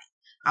anybody.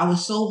 I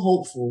was so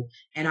hopeful,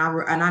 and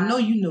I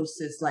know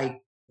sis, like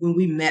when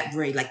we met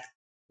Bray, like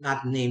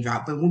not the name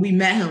drop, but when we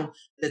met him,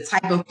 the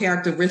type of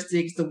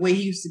characteristics, the way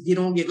he used to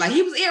get like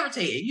he was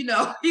irritated, he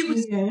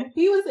was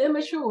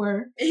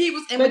immature. He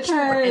was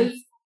immature because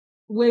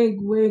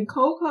when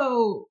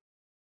Coco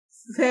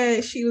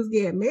said she was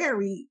getting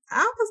married,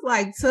 I was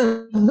like,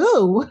 to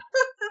who?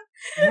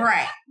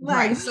 Right.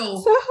 Right.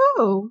 So to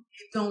who?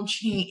 It don't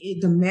change.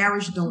 The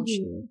marriage don't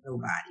change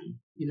nobody.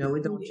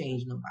 It don't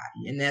change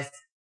nobody, and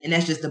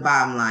that's just the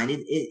bottom line.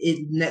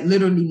 It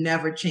literally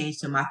never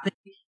changed him. I think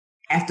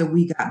after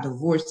we got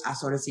divorced, I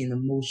started seeing the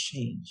most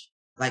change.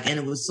 Like, and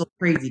it was so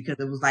crazy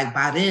because it was like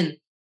by then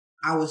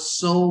I was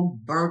so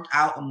burnt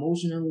out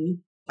emotionally.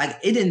 Like,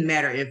 it didn't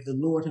matter if the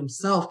Lord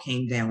himself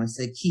came down and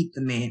said, keep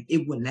the man.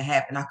 It wouldn't have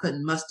happened. I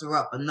couldn't muster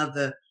up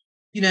another,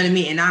 you know what I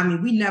mean? And I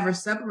mean, we never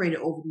separated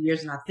over the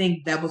years. And I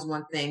think that was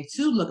one thing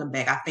too, looking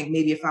back. I think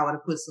maybe if I would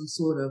have put some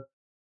sort of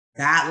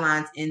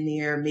guidelines in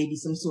there, maybe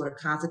some sort of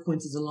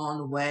consequences along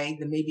the way,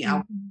 then maybe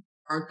I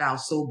burnt out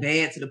so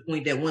bad to the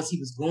point that once he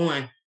was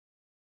gone,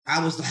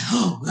 I was like,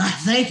 oh God,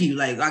 thank you.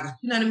 Like,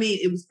 you know what I mean?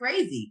 It was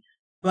crazy.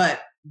 But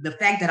the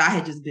fact that I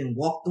had just been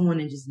walked on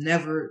and just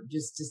never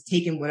just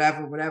taking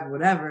whatever,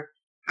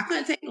 I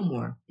couldn't take no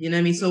more. You know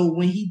what I mean? So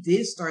when he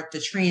did start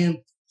to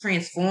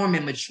transform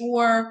and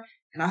mature,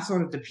 and I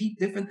sort of peep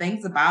different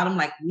things about him,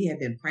 like we had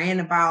been praying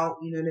about,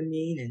 you know what I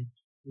mean? And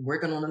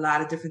working on a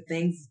lot of different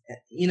things,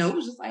 it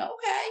was just like,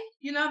 okay,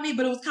 you know what I mean?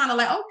 But it was kind of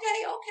like,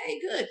 okay,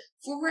 good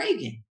for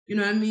Reagan. You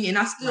know what I mean? And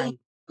I still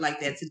like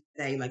that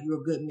today. Like,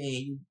 you're a good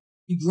man.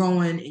 You're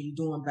growing and you're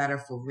doing better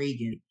for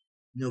Reagan.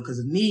 Because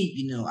of me,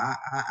 I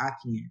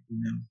can't,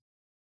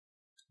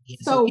 Yeah,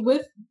 so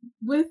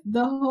with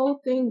the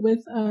whole thing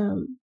with,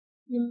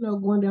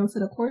 going down to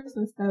the courts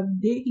and stuff,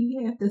 did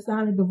he have to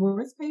sign the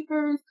divorce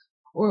papers,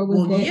 Or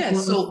was that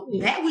so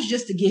that was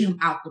just to get him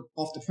off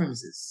the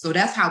premises. So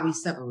that's how we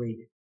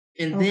separated.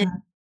 And then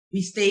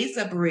we stayed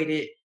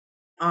separated.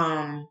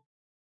 I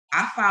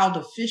filed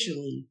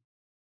officially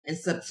in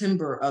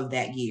September of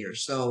that year.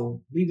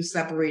 So we were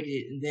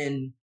separated, and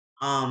then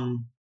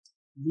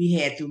we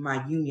had, through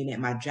my union at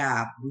my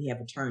job, we have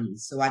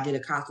attorneys. So I did a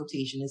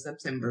consultation in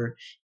September,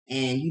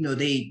 and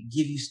they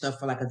give you stuff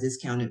for like a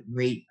discounted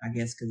rate, I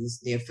guess, because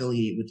they're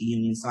affiliated with the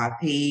union. So I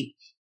paid,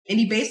 and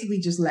he basically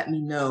just let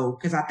me know,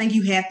 because I think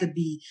I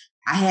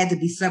had to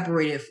be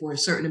separated for a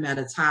certain amount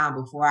of time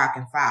before I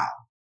can file.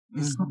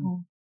 Mm-hmm.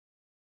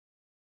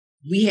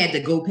 We had to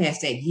go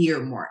past that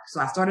year mark.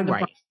 So I started the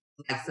process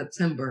like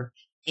September,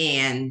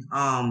 and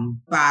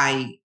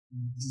by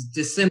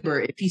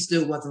December, if he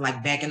still wasn't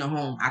like back in the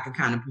home, I could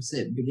kind of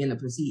begin the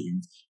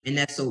proceedings. And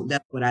that's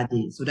what I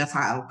did. So that's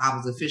how I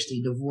was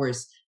officially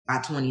divorced by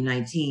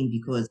 2019,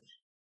 because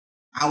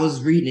I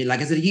was reading it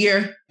like, is it a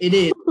year? It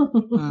is.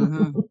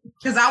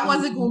 Because I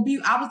wasn't going to be,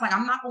 I was like,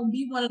 I'm not going to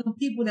be one of the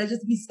people that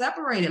just be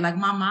separated. Like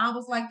my mom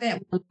was like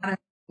that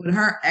with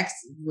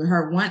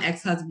her one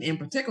ex-husband in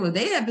particular.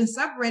 They had been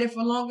separated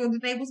for longer than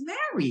they was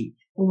married.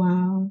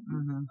 Wow.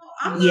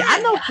 So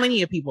I know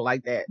plenty of people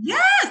like that.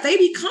 Yes, they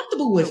be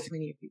comfortable with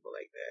plenty of people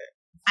like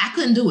that. I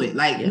couldn't do it.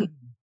 Like,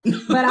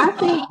 but I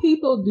think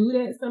people do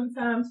that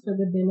sometimes for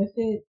the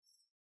benefits.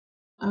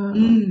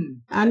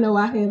 I know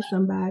I have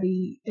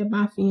somebody in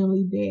my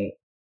family that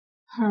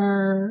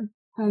her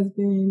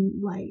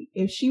husband, like,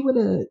 if she would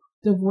have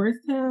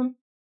divorced him,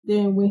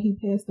 then when he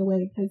passed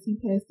away, because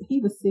he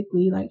was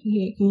sickly, like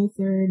he had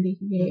cancer and then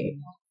he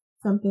had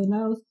something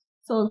else.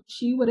 So if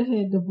she would have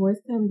had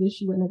divorced him, then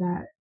she wouldn't have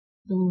got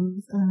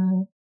those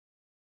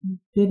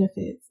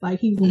benefits. Like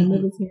he's in the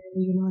military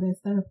and all that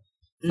stuff.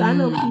 So I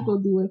know people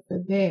do it for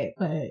that,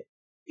 but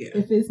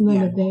if it's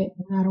none of that,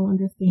 then I don't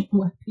understand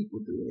why people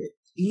do it.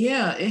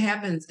 Yeah, it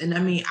happens. And I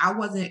mean,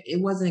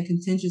 it wasn't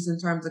contentious in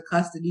terms of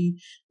custody.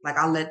 Like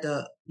I let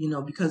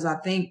because I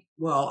think,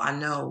 I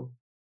know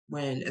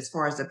when, as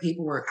far as the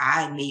paperwork,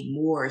 I made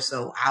more.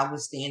 So I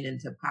was standing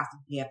to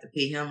possibly have to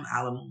pay him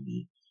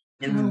alimony.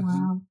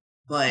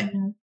 But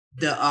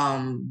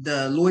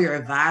the lawyer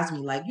advised me,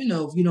 like,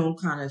 if you don't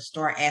kind of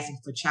start asking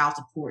for child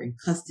support and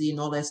custody and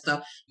all that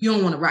stuff, you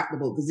don't want to rock the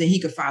boat, because then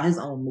he could file his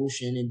own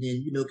motion and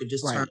then, it could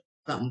just turn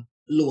something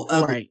a little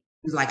ugly.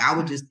 He's like, I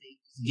would just say,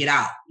 get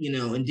out,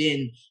 and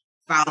then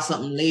file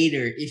something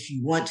later if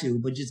you want to,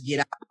 but just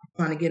get out. If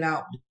you're trying to get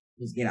out,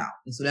 just get out.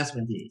 And so that's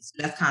what it is.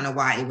 That's kind of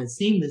why it was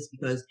seamless,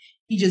 because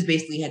he just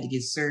basically had to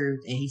get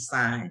served and he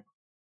signed.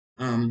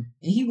 And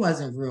he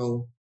wasn't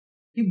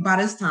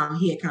by this time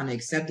he had kind of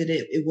accepted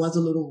it. It was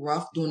a little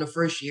rough during the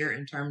first year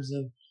in terms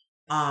of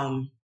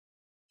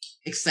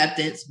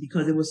acceptance,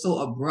 because it was so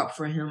abrupt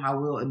for him. I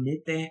will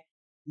admit that,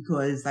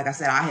 because like I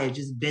said, I had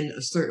just been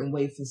a certain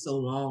way for so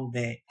long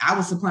that I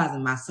was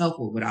surprising myself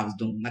with what I was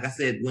doing. Like I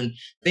said, when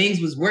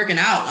things was working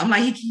out, I'm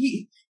like,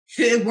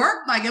 it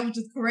worked. Like it was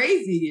just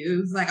crazy. It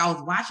was like I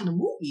was watching a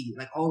movie,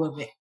 like all of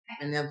it,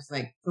 and that was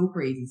like so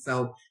crazy.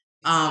 So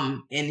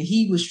and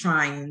he was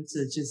trying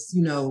to just,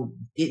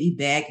 get me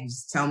back and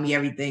just tell me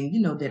everything,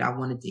 that I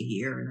wanted to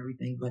hear and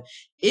everything. But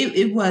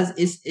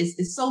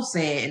it's so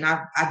sad. And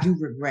I do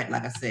regret,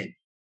 like I said,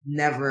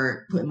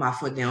 never putting my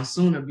foot down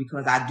sooner,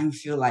 because I do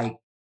feel like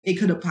it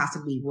could have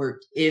possibly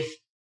worked if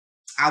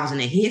I was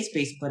in a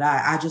headspace, but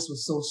I just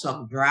was so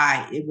sucked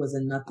dry. It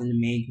wasn't nothing the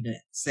man could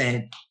have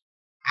said.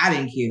 I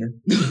didn't care.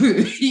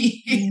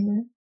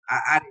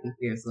 I didn't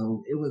care.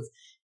 So it was,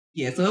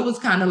 so it was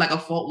kind of like a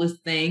faultless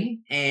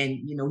thing. And,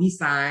 he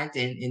signed,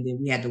 and then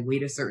we had to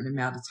wait a certain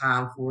amount of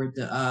time for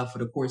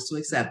the courts to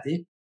accept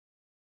it.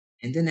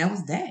 And then that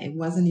was that. It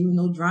wasn't even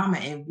no drama.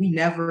 And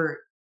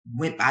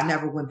I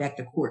never went back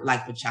to court,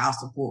 like for child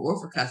support or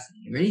for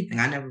custody or anything.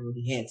 I never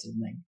really had to,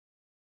 like,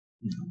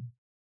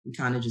 we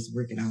kind of just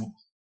work it out.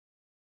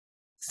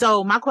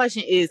 So my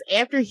question is,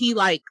 after he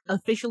like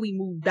officially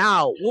moved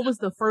out, what was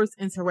the first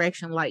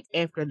interaction like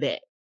after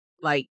that?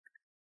 Like,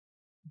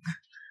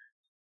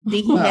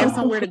 did he have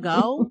somewhere to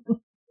go?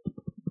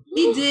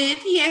 He did.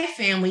 He had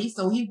family,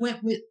 so he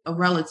went with a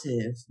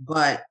relative.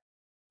 But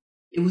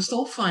it was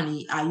so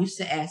funny. I used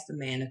to ask the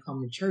man to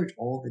come to church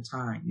all the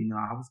time.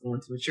 I was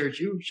going to a church.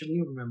 You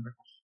remember.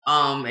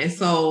 And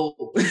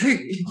so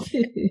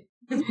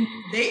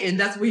and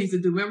that's what he used to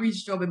do. Remember, he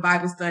used to show up in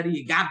Bible study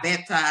and got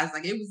baptized.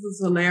 Like, it was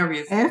just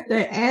hilarious. After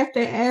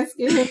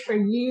asking him for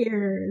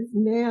years.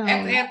 Now.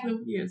 After asking him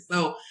for years.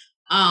 So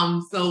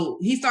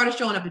he started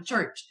showing up at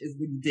church is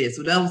what he did.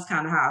 So that was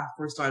kind of how I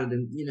first started.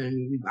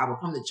 I would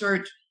come to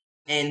church,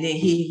 and then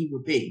he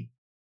would be.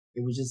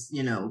 It was just,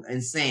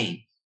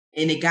 insane.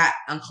 And it got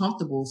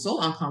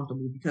so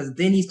uncomfortable, because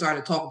then he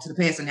started talking to the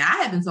pastor. Now,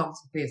 I had been talking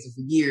to the pastor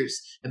for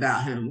years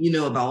about him,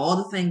 about all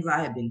the things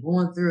I had been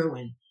going through,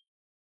 and,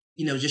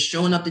 just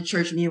showing up to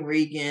church, me and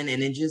Reagan,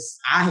 and then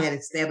I had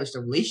established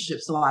a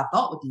relationship. So I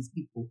thought with these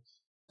people,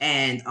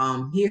 and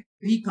here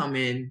he come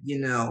in,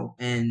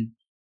 and,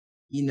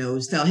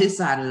 tell his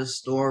side of the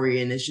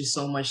story. And it's just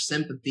so much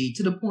sympathy,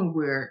 to the point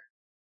where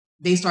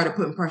they started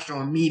putting pressure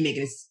on me,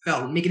 making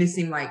it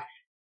seem like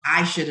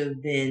I should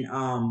have been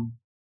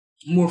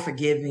more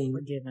forgiving.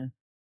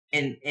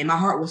 And my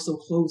heart was so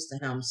close to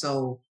him.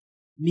 So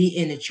me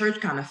and the church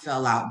kind of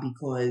fell out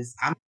because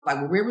I'm like,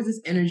 well, where was this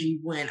energy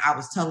when I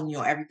was telling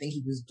you everything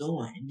he was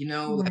doing,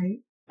 Right.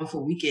 like,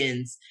 for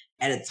weekends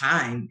at a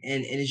time.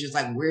 And it's just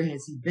like, where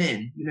has he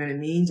been? You know what I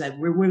mean? Like,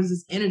 where was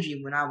this energy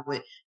when I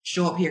would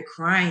show up here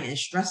crying and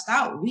stressed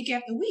out week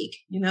after week,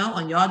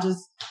 and y'all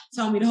just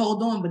tell me to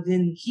hold on. But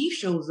then he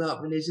shows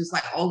up and it's just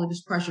like all of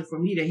this pressure for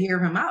me to hear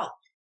him out.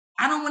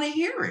 I don't want to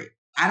hear it.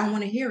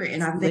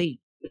 And I think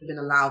I've been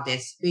allowed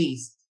that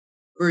space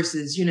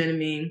versus, you know what I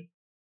mean?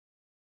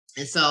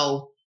 And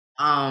so,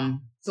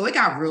 so it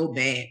got real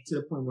bad to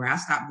the point where I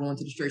stopped going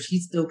to the church. He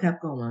still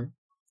kept going.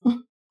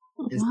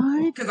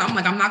 Because I'm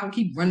like, I'm not going to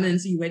keep running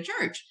into you at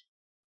church.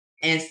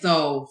 And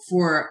so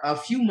for a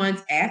few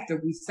months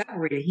after we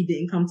separated, he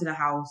didn't come to the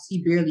house.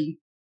 He barely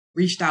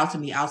reached out to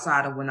me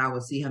outside of when I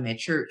would see him at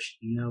church,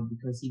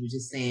 because he was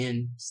just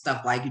saying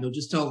stuff like,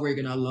 just tell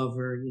Reagan I love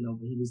her,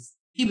 but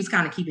he was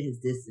kind of keeping his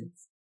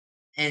distance.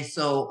 And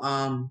so,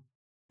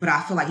 but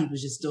I feel like he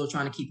was just still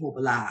trying to keep hope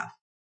alive.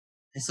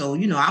 And so,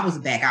 I was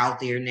back out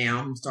there now.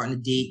 I'm starting to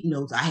date,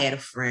 I had a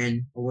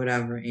friend or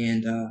whatever.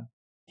 And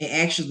it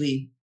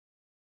actually,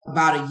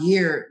 about a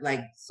year,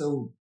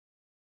 so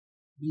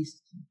he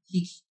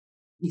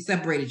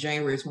separated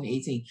January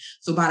 2018.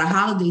 So by the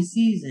holiday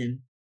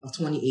season of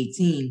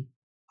 2018,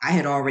 I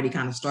had already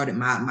kind of started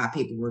my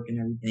paperwork and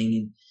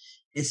everything.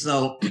 And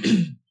so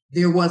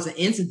there was an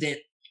incident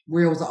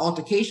where it was an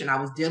altercation.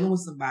 I was dealing with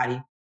somebody,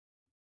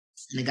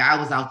 and the guy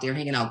was out there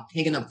hanging up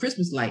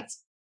Christmas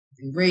lights.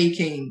 And Ray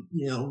came,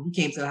 he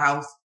came to the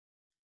house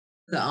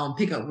to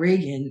pick up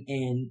Reagan,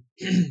 and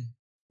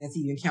as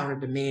he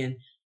encountered the man.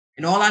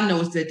 And all I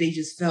know is that they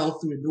just fell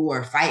through the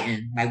door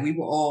fighting. Like, we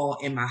were all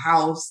in my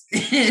house.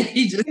 And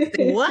he just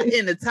what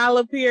in the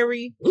Tyler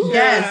Perry?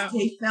 Yes,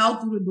 they fell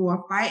through the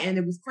door fighting.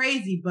 It was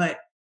crazy, but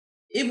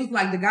it was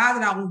like the guy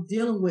that I was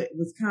dealing with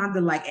was kind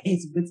of like at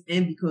his wit's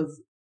end,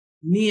 because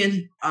me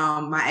and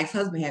my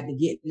ex-husband had been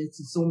getting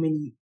into so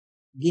many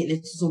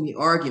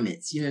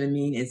arguments, you know what I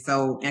mean? And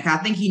so, I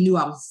think he knew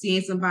I was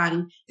seeing somebody,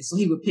 and so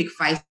he would pick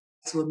fights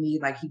with me.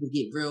 Like, he would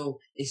get real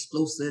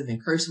explosive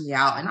and curse me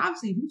out. And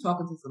obviously, if you're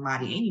talking to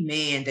somebody, any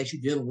man that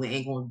you're dealing with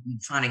ain't going to be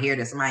trying to hear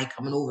that somebody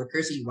coming over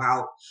cursing you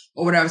out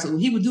or whatever. So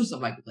he would do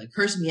something like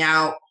curse me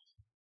out,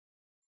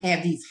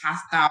 have these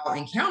hostile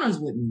encounters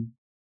with me.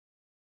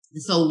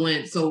 And so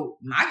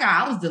my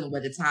guy I was dealing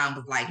with at the time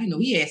was like,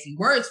 he had some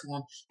words for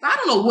him. So I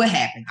don't know what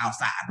happened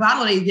outside, but I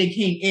know they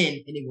came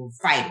in and they were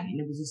fighting,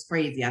 and it was just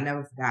crazy. I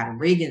never forgot it.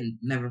 Reagan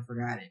never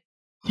forgot it.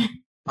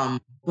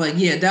 But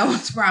yeah, that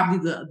was probably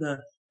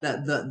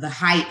the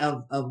height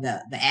of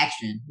the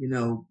action,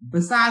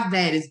 Besides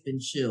that, it's been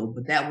chill,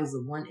 but that was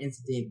the one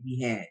incident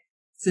we had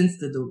since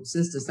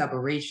the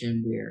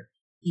separation where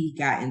he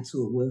got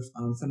into it with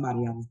somebody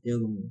I was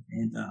dealing with,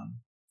 and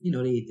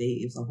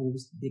it was a whole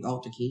big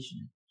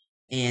altercation.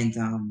 And,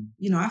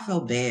 I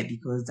felt bad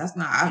because that's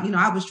not,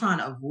 I was trying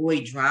to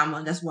avoid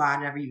drama. That's why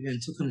I never even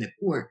took him to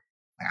court.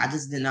 Like, I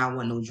just did not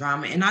want no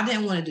drama, and I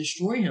didn't want to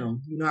destroy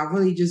him. I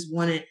really just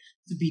wanted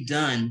to be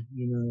done.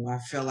 I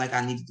felt like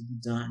I needed to be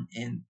done.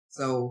 And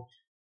so,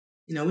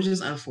 it was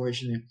just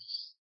unfortunate.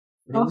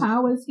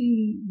 How was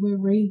he with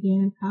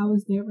Reagan? How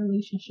was their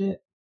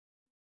relationship?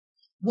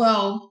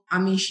 Well, I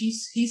mean,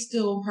 he's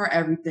still her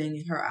everything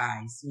in her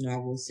eyes. I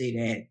will say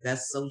that.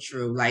 That's so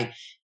true. Like,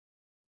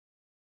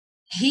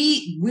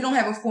 we don't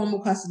have a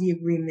formal custody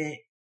agreement,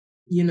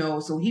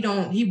 so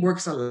he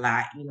works a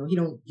lot, he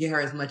don't get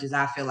her as much as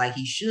I feel like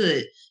he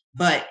should.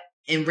 But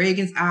in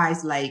Reagan's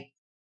eyes, like,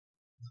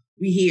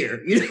 we here,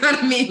 you know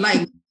what I mean?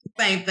 Like,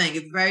 same thing.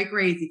 It's very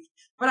crazy.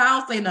 But I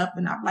don't say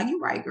nothing. I'm like, you're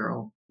right,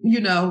 girl.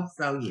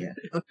 So yeah.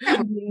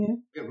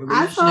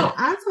 I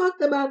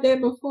talked about that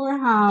before,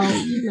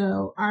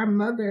 how, our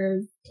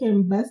mothers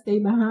can bust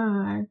their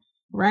behind,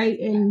 right?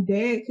 And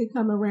dad could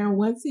come around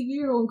once a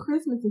year on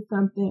Christmas or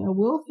something, and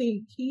we'll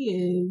think he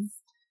is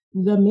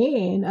the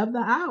man of the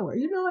hour.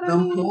 You know what I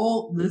mean?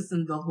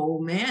 The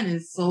whole man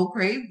is so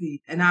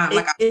crazy. And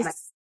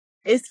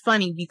it's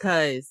funny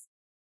because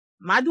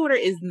my daughter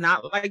is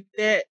not like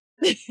that.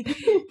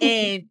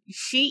 And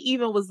she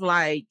even was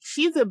like,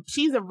 she's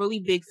a really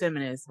big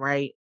feminist,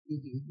 right?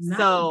 Mm-hmm.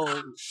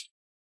 So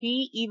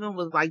she even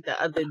was like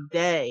the other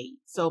day.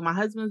 So my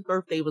husband's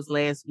birthday was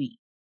last week.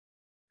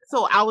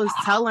 So I was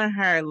telling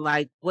her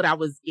like what I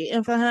was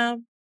getting for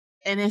him.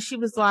 And then she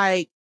was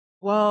like,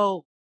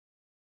 well,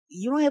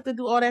 you don't have to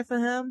do all that for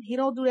him. He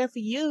don't do that for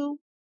you.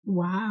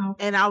 Wow.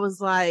 And I was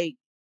like,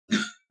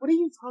 what are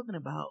you talking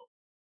about?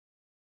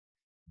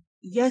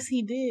 Yes,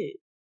 he did.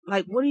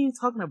 Like, what are you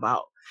talking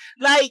about?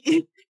 Like,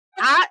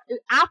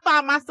 I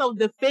find myself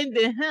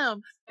defending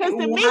him. Because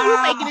to me,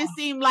 you're making it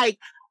seem like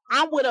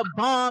I'm with a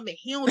bum and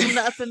he don't do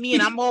nothing for me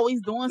and I'm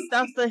always doing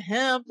stuff for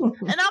him. And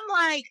I'm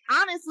like,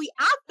 honestly,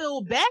 I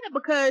feel bad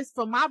because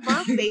for my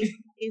birthdays,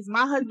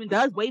 my husband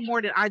does way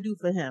more than I do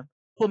for him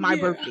for my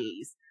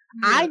birthdays.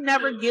 Yeah. I've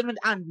never given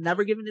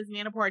this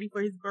man a party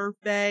for his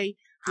birthday.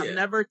 I've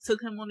never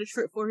took him on a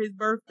trip for his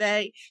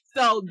birthday.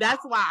 So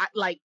that's why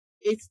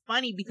it's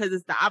funny because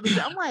it's the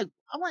opposite. I'm like,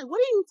 what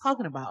are you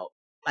talking about?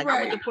 Like,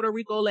 I went to Puerto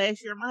Rico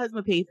last year. My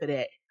husband paid for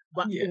that.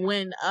 But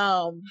when,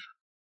 Shalia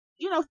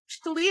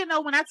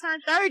know when I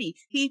turned 30,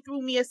 he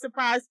threw me a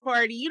surprise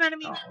party. You know what I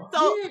mean?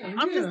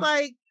 I'm just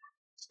like,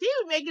 she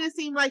was making it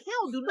seem like he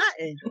don't do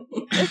nothing.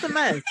 It's a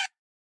mess.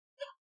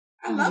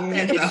 I love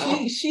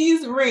that.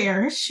 She's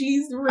rare.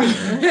 She's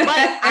rare. But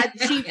I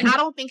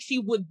don't think she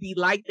would be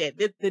like that.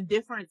 The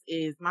difference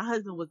is my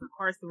husband was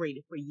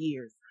incarcerated for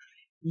years.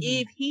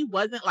 If he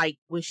wasn't, like,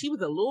 when she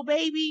was a little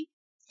baby,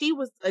 she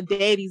was a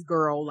daddy's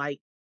girl. Like,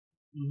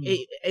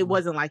 it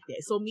wasn't like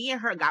that. So me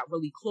and her got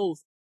really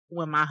close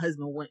when my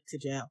husband went to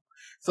jail.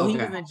 So he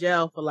was in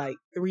jail for like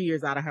 3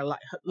 years out of her life,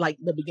 like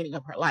the beginning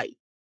of her life.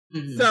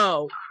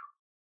 So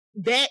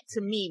that to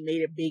me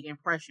made a big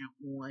impression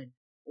on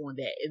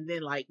that. And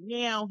then like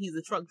now he's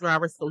a truck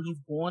driver, so he's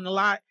going a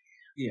lot.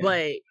 Yeah.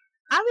 But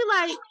I mean,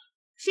 like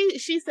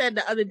she said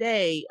the other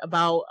day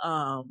about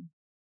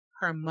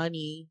her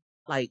money,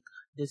 like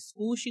the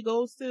school she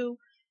goes to,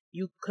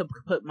 you could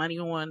put money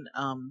on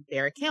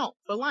their account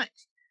for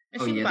lunch.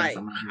 And she was like,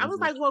 I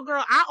was like, well,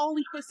 girl, I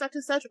only put such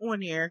and such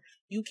on there.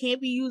 You can't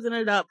be using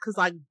it up because,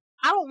 like,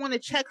 I don't want to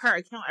check her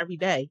account every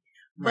day.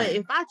 But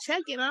if I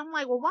check it, I'm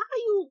like, well, why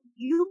are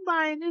you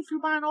buying this?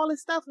 You buying all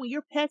this stuff when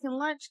you're packing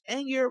lunch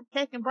and you're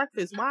packing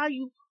breakfast. Why are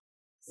you?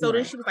 So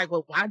then she was like,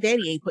 well, why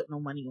daddy ain't putting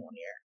no money on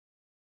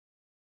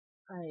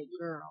there? Like,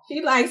 girl.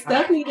 She like,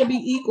 stuff need to be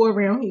equal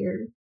around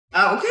here.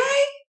 Okay.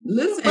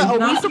 Listen,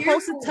 but are we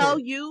supposed to tell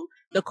you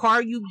the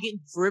car you get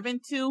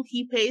driven to,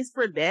 he pays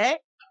for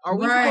that? Are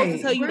we supposed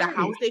to tell you the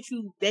house that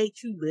you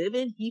live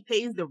in, he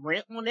pays the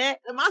rent on that?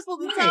 Am I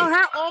supposed to tell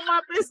her all my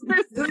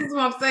business? This is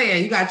what I'm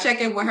saying. You got to check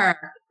in with her.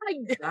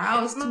 The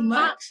house too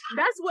much.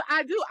 That's what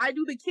I do. I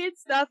do the kids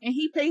stuff and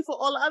he pays for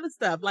all the other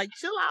stuff. Like,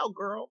 chill out,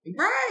 girl.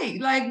 Right.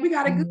 Like, we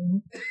got to go.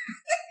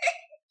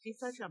 She's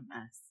such a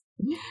mess.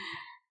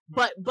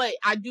 But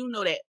I do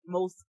know that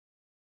most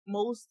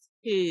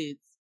kids,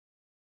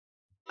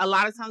 a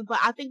lot of times, but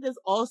I think this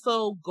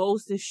also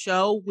goes to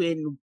show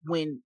when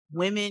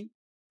women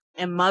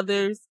and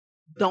mothers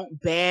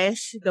don't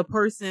bash the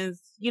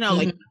person's,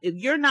 like if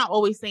you're not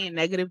always saying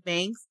negative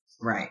things,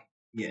 right?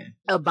 Yeah,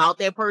 about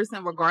that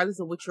person, regardless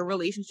of what your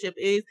relationship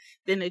is,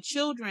 then the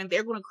children,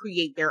 they're going to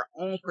create their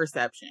own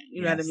perception.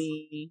 You know what I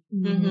mean?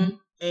 Mm-hmm. And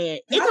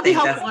it can be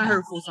helpful and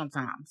hurtful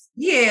sometimes.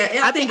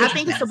 Yeah, I think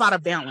it's about a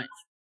balance.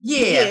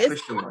 Yeah, for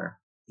sure.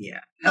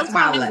 Yeah, that's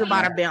why it's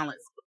about a balance.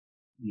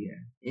 Yeah,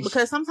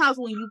 because sometimes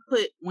when you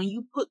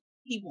put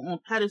people on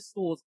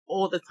pedestals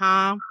all the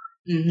time.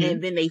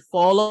 And then they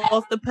fall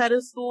off the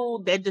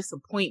pedestal, that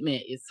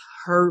disappointment is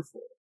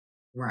hurtful.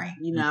 Right.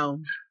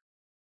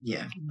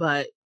 Yeah.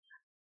 But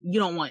you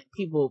don't want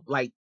people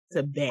like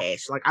to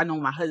bash. Like I know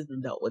my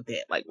husband dealt with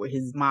that, like where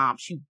his mom,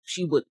 she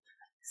would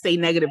say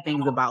negative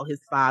things about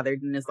his father,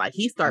 and it's like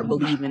he started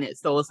believing it.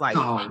 So it's like,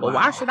 well,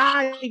 why should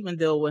I even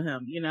deal with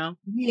him, Yeah.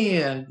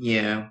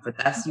 But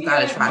that's, you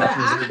gotta try to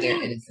preserve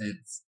their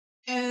innocence.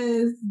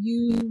 As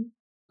you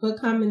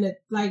becoming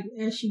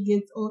as she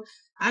gets old,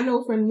 I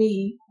know for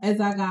me, as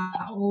I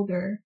got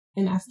older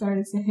and I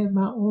started to have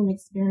my own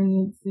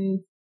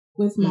experiences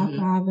with my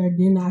father,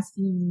 then I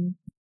see,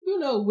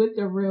 what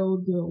the real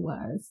deal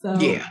was. So,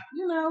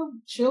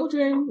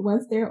 children,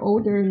 once they're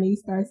older and they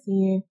start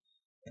seeing,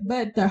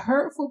 but the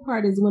hurtful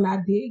part is when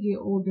I did get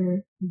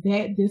older,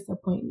 that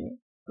disappointment,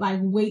 like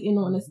waiting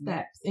on the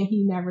steps and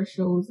he never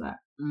shows up,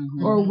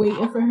 or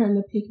waiting for him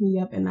to pick me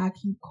up and I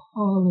keep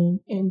calling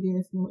and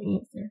there's no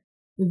answer.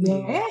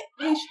 That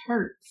ish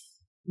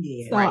hurts.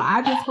 Yeah. So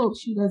I just hope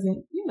she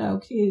doesn't,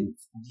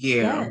 kids.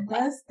 Yeah.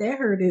 That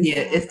hurt is. Yeah,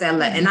 it's that.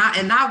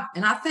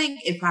 And I think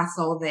if I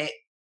saw that,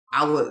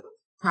 I would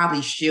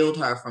probably shield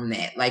her from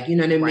that. Like, you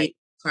know what I mean?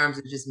 In terms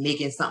of just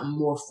making something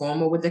more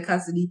formal with the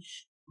custody.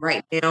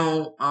 Right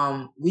now,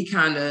 we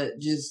kind of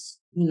just,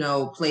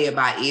 play it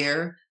by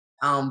ear.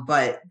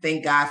 But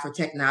thank God for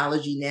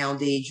technology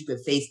nowadays. You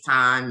could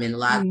FaceTime and a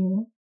lot of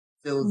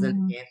fills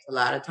in the gaps a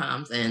lot of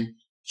times, and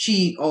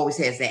she always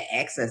has that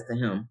access to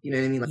him. You know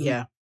what I mean?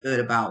 Like, good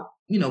about,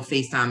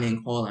 FaceTiming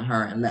and calling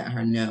her and letting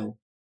her know.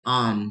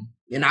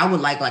 And I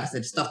would like I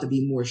said, stuff to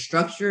be more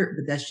structured,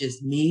 but that's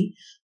just me.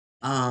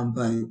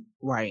 But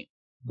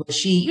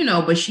she,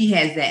 but she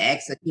has that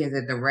access. She has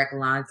a direct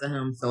line to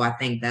him. So I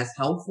think that's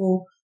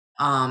helpful.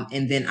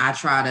 And then I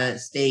try to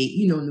stay,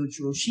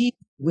 neutral. She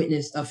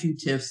witnessed a few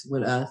tiffs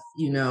with us,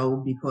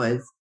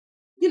 because,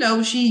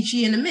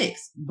 she in the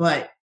mix.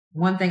 But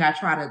one thing I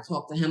try to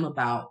talk to him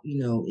about,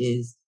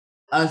 is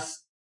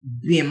us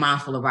being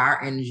mindful of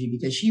our energy,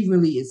 because she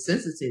really is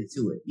sensitive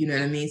to it. You know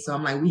what I mean? So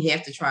I'm like, we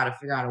have to try to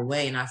figure out a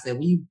way. And I said,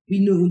 we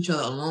knew each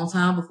other a long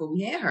time before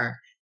we had her.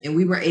 And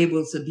we were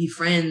able to be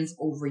friends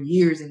over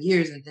years and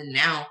years. And then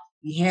now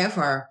we have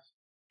her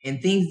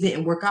and things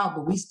didn't work out,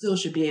 but we still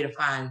should be able to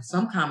find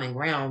some common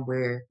ground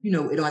where,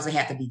 it doesn't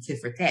have to be tit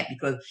for tat,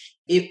 because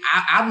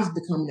I was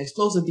becoming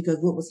explosive, because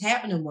what was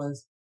happening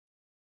was,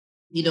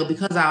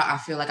 because I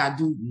feel like I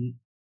do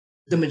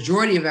the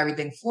majority of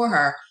everything for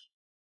her.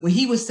 when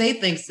he would say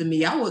things to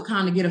me, I would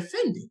kind of get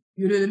offended.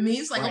 You know what I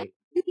mean? It's like, Right.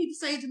 all you need to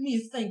say to me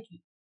is thank you.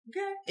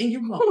 Okay? And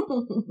you're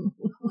welcome.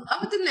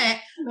 Other than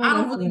that, I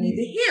don't really need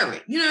to hear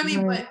it. You know what I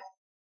mean? Right. But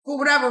for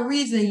whatever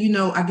reason, you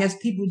know, I guess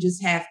people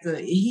just have to,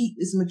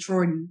 it's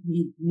maturity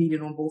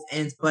needed on both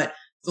ends. But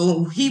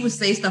so he would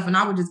say stuff and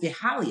I would just get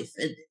highly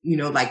offended, you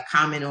know, like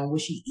comment on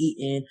what she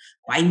eating,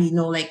 why you eating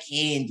all that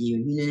candy, or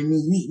you know what I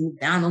mean, you eating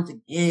McDonald's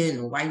again,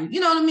 or why you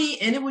know what I mean?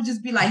 And it would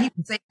just be like, he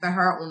would say to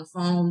her on the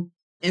phone.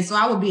 And so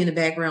I would be in the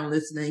background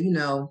listening, you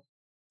know,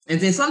 and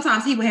then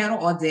sometimes he would have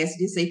the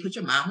audacity to say, put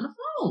your mouth on the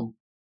phone.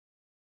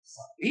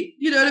 Sorry.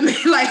 You know what I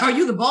mean? Like, are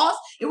you the boss?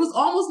 It was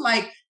almost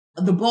like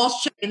the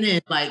boss checking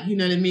in, like, you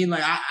know what I mean?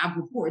 Like, I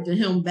reported to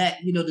him back,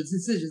 you know, the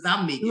decisions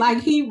I'm making.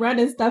 Like he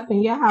running stuff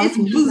in your house. It's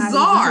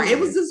bizarre. It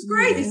was just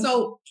crazy. Yeah.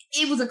 So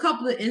it was a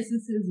couple of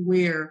instances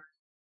where,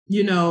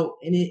 you know,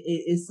 and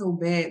it's so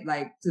bad,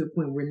 like to the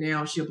point where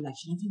now she'll be like,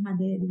 should I tell my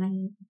dad that I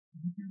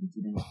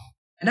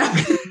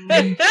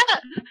had? And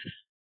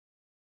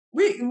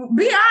we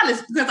be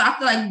honest, because I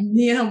feel like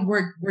me and him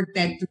work through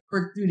that.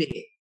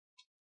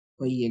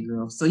 But yeah,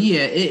 girl. So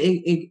yeah,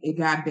 it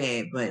got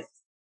bad, but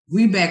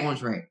we back on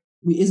track.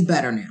 It's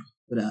better now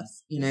with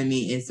us. You know what I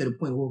mean? And to the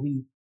point where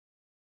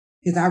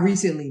because I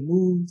recently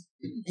moved,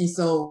 and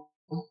so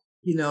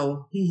you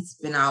know he's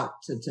been out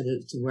to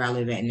where I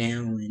live at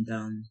now,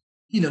 and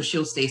you know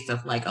she'll say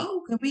stuff like,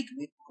 "Oh, can we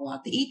go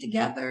out to eat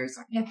together so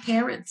I can have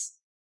parents?"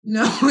 You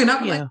know, and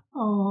I'm like,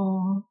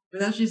 "Oh,"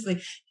 but I'm just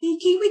like,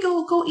 "Can we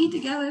go eat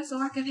together so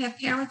I can have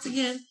parents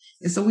again?"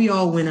 And so we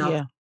all went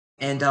out,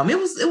 and it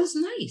was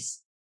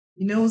nice.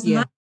 You know, it was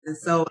nice. And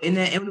so, and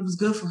it was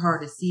good for her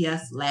to see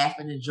us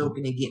laughing and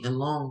joking and getting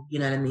along. You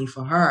know what I mean?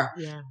 For her.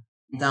 Yeah.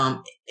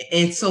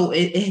 And so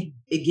it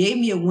gave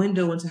me a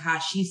window into how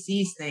she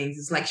sees things.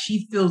 It's like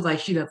she feels like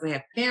she doesn't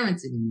have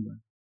parents anymore.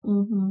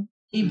 Mm-hmm.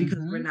 Because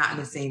we're not in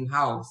the same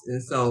house.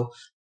 And so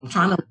I'm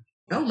trying to,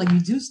 you know, like you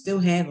do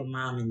still have a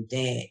mom and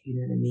dad, you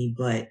know what I mean?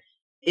 But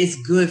it's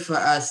good for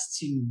us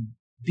to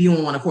be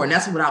on one accord. And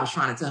that's what I was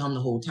trying to tell him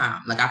the whole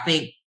time. Like, I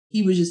think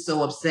he was just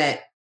so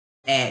upset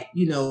at,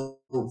 you know,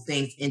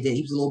 things ended.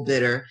 He was a little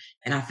bitter.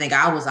 And I think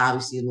I was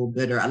obviously a little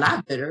bitter, a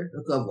lot bitter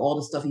because of all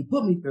the stuff he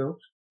put me through.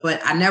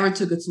 But I never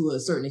took it to a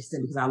certain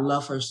extent because I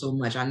love her so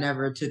much. I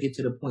never took it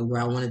to the point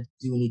where I wanted to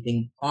do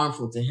anything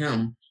harmful to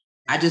him.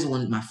 I just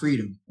wanted my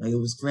freedom. Like, it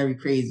was very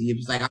crazy. It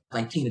was like, I was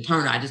like Tina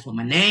Turner. I just want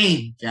my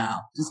name,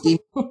 child. Just give me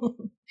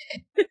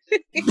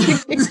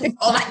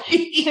all I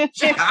need,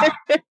 child.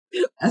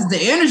 That's the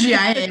energy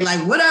I had.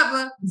 Like,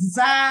 whatever,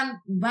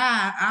 sign,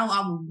 bye. I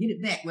will get it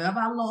back.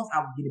 Whatever I lost, I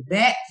will get it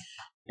back.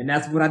 And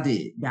that's what I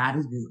did. God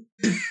is good.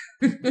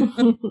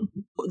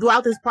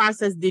 Throughout this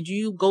process, did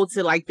you go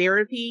to like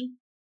therapy?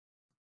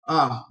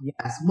 Oh,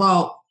 yes.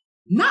 Well,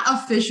 not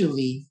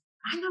officially.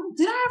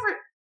 Did I ever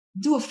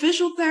do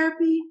official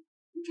therapy?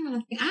 I'm trying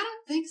to think. I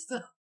don't think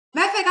so.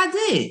 Matter of fact, I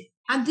did.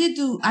 I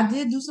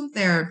did do some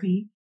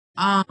therapy.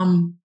 But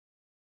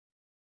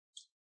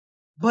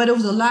it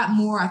was a lot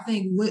more. I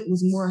think what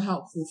was more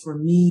helpful for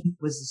me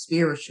was the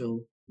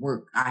spiritual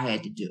work I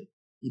had to do,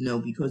 you know,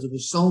 because it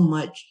was so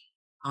much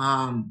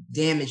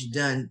damage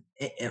done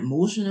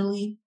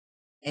emotionally,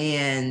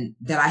 and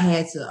that I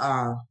had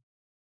to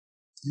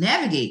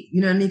navigate, you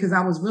know what I mean?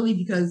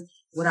 Because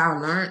what I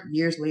learned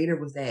years later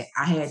was that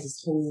I had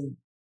this whole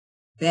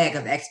bag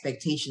of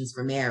expectations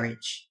for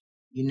marriage,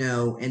 you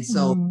know, and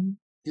so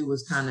it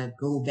was kind of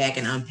go back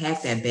and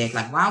unpack that bag.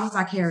 Like, why was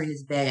I carrying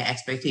this bag of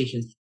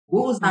expectations?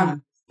 What was I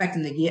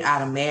expecting to get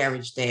out of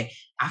marriage that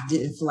I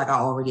didn't feel like I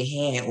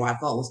already had, or I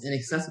thought was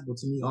inaccessible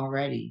to me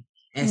already?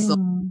 And so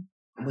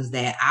it was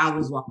that I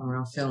was walking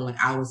around feeling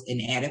like I was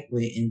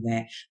inadequate, and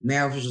that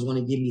marriage was just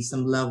going to give me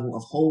some level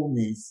of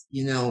wholeness,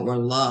 you know, or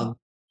love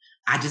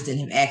I just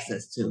didn't have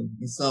access to.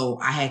 And so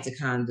I had to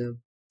kind of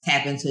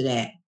tap into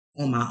that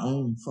on my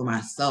own for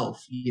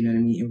myself, you know what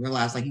I mean? And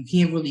realize like you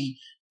can't really,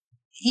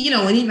 you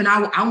know, and even I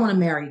want to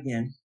marry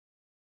again,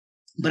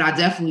 but I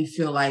definitely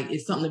feel like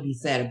it's something to be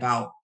said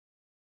about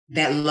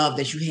that love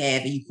that you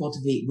have and you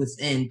cultivate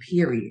within,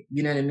 period.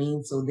 You know what I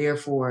mean? So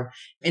therefore,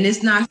 and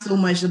it's not so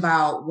much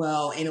about,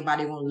 well, ain't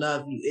nobody gonna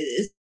love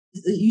you.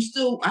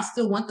 I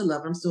still want the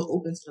love. I'm still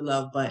open to the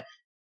love, but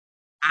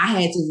I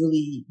had to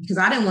really, because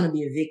I didn't want to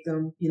be a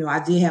victim. You know, I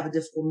did have a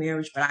difficult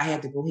marriage, but I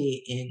had to go ahead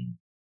and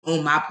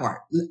own my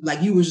part.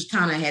 Like, you was just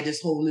kind of had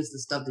this whole list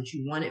of stuff that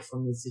you wanted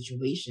from this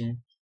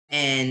situation.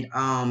 And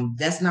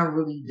that's not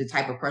really the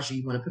type of pressure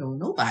you want to put on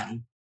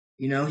nobody.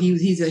 You know,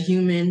 he's a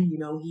human, you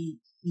know, he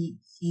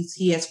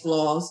has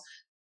flaws.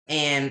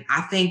 And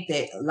I think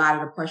that a lot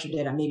of the pressure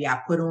that maybe I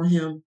put on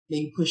him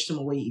maybe pushed him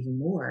away even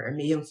more and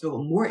made him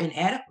feel more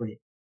inadequate,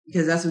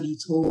 because that's what he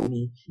told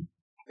me.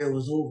 It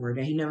was over,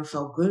 that he never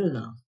felt good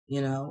enough,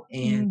 you know,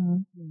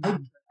 and I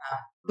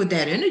put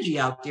that energy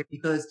out there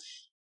because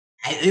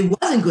it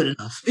wasn't good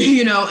enough,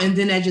 you know, and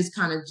then that just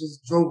kind of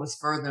just drove us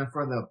further and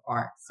further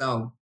apart.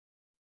 So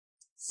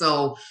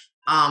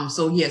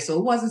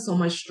it wasn't so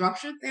much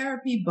structured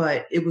therapy,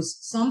 but it was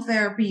some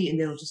therapy, and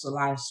then it was just a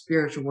lot of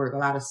spiritual work, a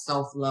lot of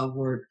self-love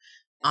work,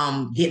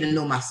 getting to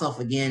know myself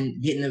again,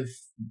 getting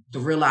to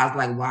realize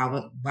like why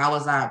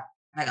was I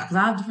like, because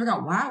I have to figure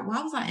out why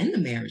was I in the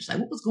marriage, like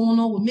what was going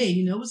on with me,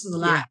 you know, this is a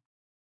lot.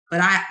 But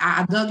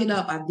I dug it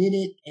up, I did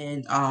it,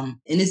 and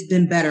it's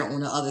been better on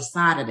the other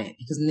side of that,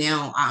 because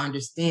now I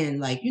understand,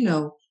 like, you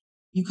know,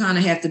 you kind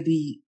of have to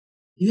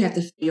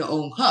fill your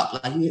own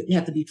cup, like you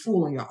have to be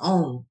full on your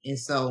own, and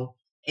so,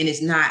 and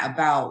it's not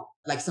about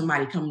like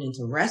somebody coming in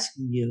to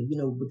rescue you, you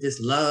know, with this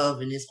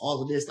love and this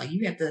all of this, like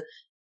you have to.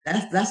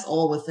 That's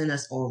all within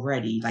us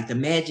already. Like the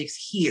magic's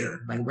here.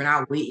 Like we're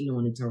not waiting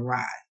on it to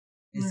arrive.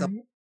 And so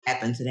I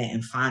happen to that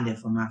and find it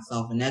for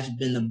myself. And that's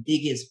been the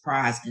biggest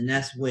prize. And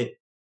that's what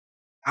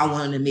I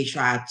wanted to make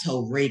sure I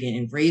told Reagan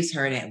and raise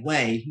her that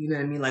way. You know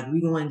what I mean? Like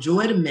we're going to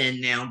enjoy the men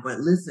now, but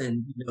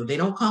listen, you know, they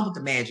don't come with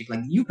the magic.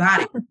 Like you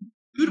got it.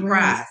 You the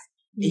prize.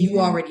 And you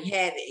already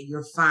have it and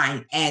you're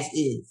fine as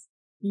is.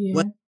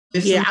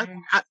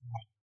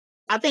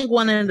 I think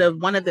one of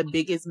the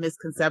biggest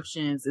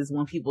misconceptions is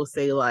when people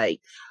say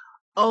like,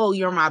 "Oh,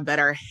 you're my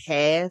better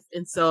half,"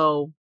 and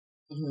so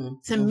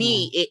to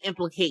me, it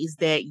implicates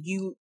that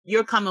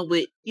you're coming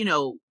with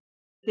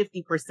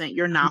 50%.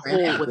 You're not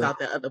whole without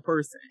the other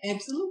person.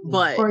 Absolutely.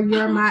 But or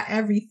you're my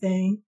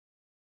everything,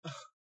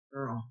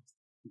 girl.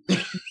 We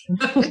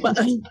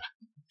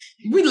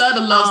love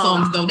the love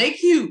songs though. They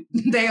cute.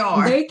 They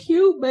are. They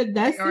cute, but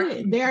that's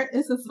it.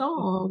 It's a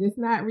song. It's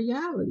not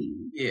reality.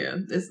 Yeah,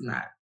 it's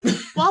not.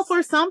 Well,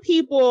 for some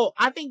people,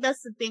 I think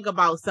that's the thing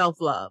about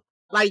self-love.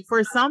 Like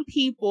for some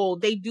people,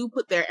 they do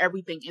put their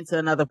everything into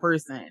another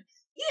person.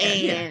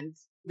 And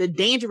the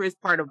dangerous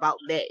part about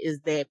that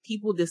is that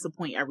people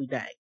disappoint every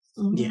day.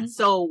 Yeah.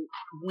 So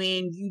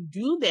when you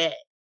do that,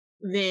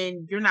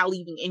 then you're not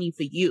leaving any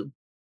for you.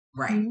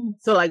 Right.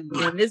 So like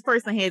when this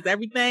person has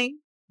everything,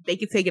 they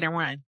can take it and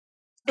run.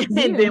 And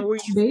then we're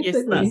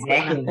basically,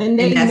 and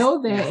they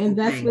know that, and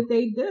that's what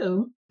they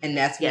do. And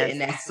that's what,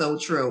 and that's so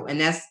true. And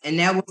that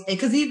was,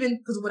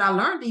 because what I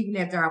learned even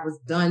after I was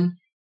done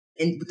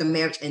with the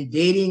marriage and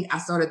dating, I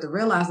started to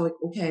realize like,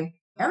 okay,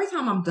 every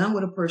time I'm done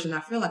with a person,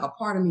 I feel like a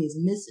part of me is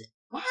missing.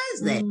 Why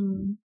is that?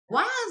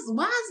 Why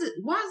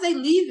is they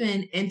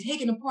leaving and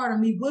taking a part of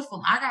me with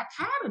them? I got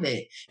tired of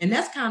that. And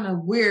that's kind of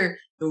where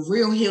the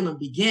real healing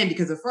began,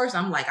 because at first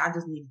I'm like, I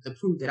just needed to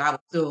prove that I was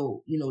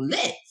still,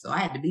 lit. So I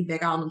had to be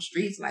back out on them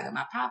streets. Like, am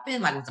I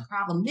popping? Like, was the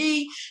problem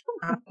me?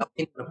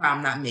 The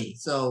problem not me.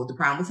 So the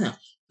problem was him.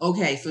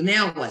 Okay, so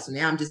now what? So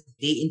now I'm just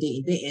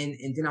dating.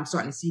 And then I'm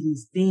starting to see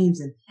these themes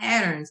and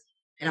patterns.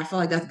 And I feel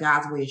like that's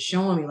God's way of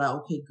showing me like,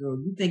 okay,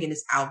 girl, you thinking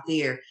it's out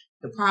there.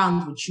 The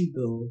problem's with you,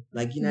 boo.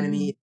 Like, you know what I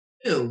mean?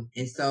 Too.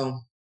 And so,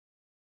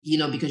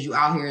 because you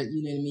out here,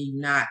 you know what I mean?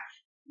 You're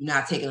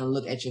not taking a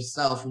look at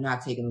yourself. You're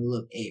not taking a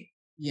look at,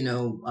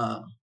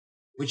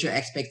 what your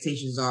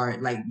expectations are,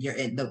 like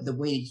the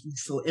way you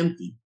feel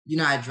empty.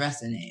 You're not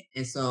addressing it.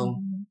 And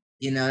so,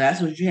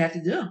 that's what you have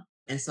to do.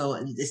 And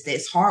so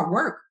it's hard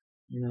work,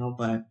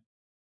 but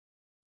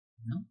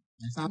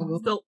that's how it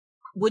goes. So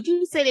would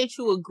you say that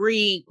you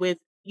agree with,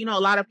 a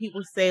lot of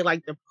people say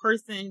like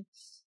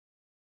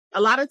a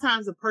lot of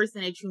times the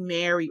person that you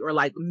marry or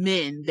like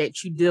men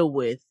that you deal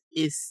with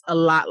is a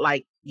lot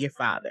like your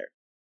father.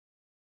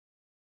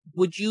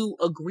 Would you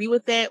agree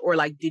with that? Or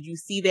like, did you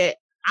see that?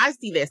 I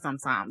see that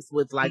sometimes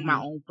with like my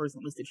own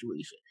personal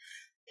situation.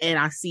 And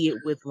I see it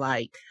with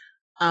like,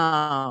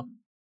 my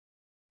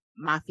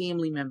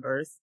family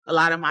members. A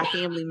lot of my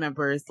family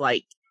members,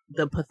 like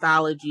the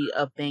pathology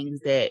of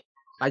things that,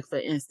 like, for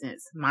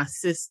instance, my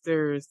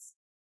sisters,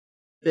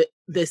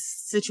 the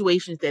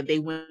situations that they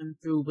went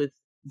through with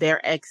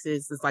their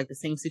exes is like the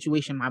same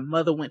situation my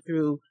mother went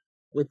through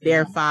with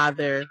their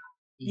father.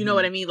 You know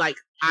what I mean? Like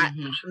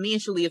me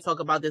and Shalia talk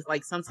about this.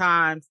 Like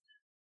sometimes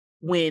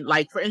when,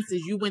 like, for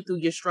instance, you went through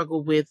your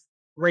struggle with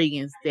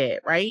Reagan's dad,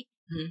 right?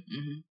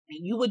 And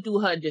you would do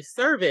her a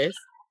disservice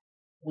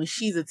when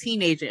she's a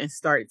teenager and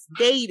starts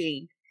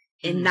dating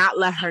and not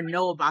let her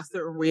know about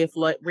certain red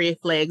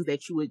flags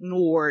that you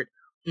ignored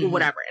or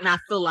whatever. And I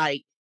feel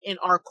like in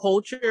our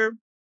culture,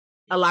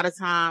 a lot of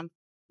times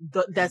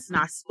that's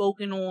not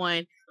spoken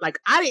on. Like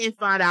I didn't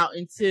find out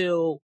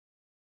until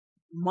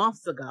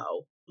months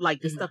ago,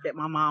 like the stuff that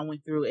my mom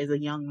went through as a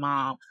young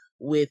mom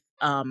with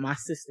my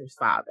sister's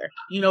father.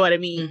 You know what I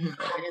mean? And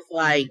it's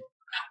like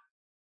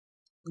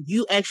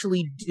you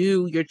actually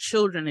do your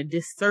children a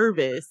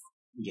disservice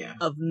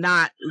of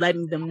not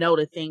letting them know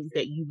the things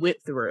that you went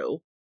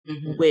through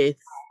with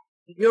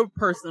your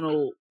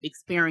personal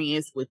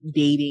experience with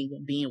dating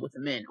and being with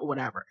men or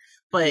whatever.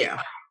 But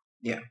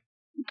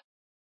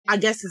I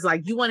guess it's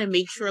like you want to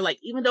make sure, like,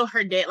 even though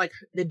her dad, like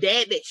the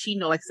dad that she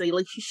know, like say,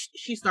 like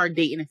she started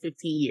dating in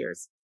 15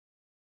 years.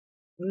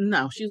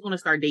 No, she's going to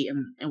start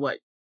dating in what?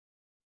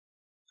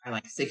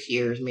 Like 6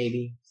 years,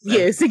 maybe. So.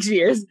 Yeah, 6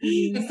 years.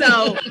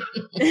 So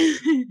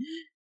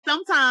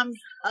sometimes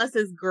us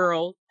as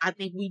girls, I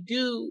think we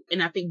do,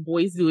 and I think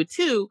boys do it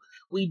too.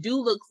 We do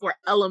look for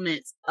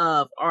elements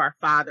of our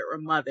father or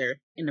mother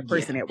in the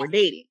person that we're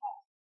dating.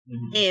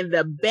 And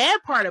the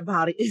bad part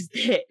about it is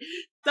that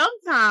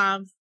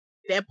sometimes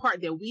that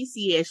part that we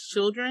see as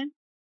children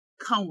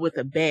come with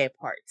a bad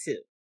part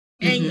too.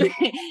 and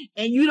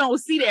and you don't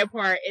see that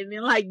part, and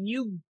then like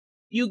you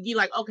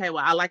like, okay,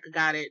 well, I like a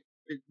guy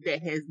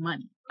that has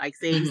money. Like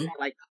say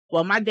like,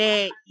 well, my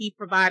dad, he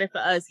provided for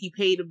us, he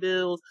paid the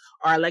bills,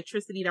 our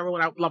electricity never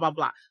went out, blah blah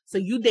blah. So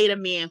you date a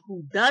man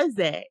who does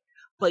that,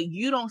 but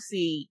you don't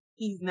see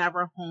he's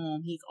never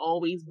home, he's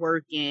always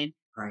working.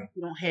 Right.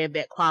 You don't have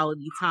that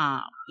quality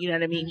time. You know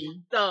what I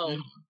mean? So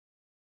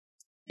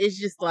it's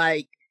just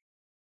like,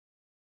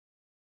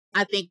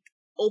 I think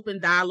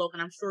open dialogue,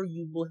 and I'm sure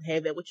you will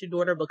have that with your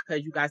daughter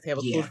because you guys have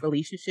a close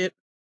relationship.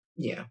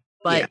 Yeah.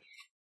 But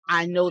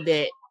I know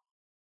that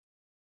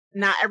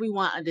not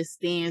everyone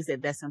understands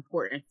that that's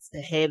important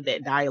to have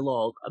that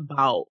dialogue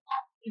about,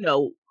 you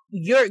know,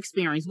 your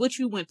experience, what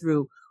you went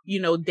through,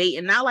 you know,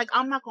 dating. Not like,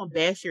 I'm not going to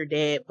bash your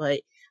dad, but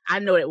I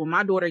know that when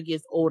my daughter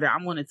gets older,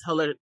 I'm going to tell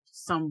her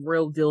some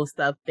real deal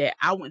stuff that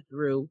I went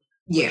through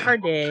with her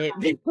dad.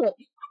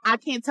 I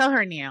can't tell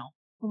her now.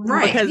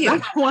 Right. Because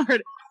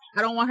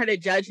I don't want her to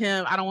judge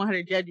him. I don't want her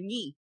to judge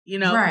me, you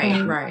know?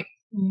 Right.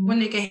 When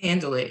they can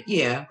handle it.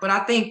 Yeah. But I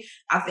think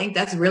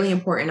that's really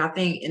important. I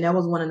think, and that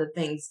was one of the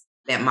things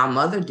that my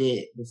mother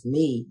did with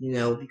me, you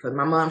know, because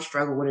my mom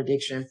struggled with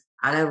addiction.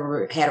 I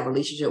never had a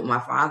relationship with my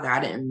father. I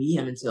didn't meet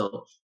him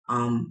until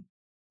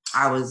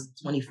I was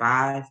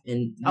 25,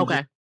 and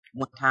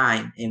one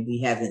time, and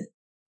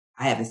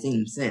I haven't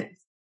seen him since.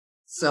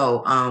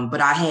 So,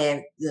 but I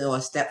had, you know,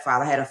 a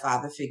stepfather. I had a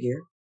father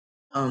figure.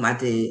 I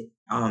did.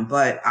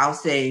 But I'll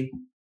say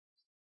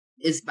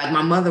it's like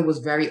my mother was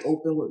very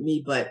open with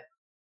me, but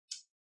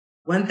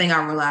one thing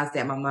I realized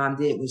that my mom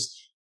did was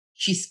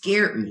she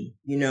scared me,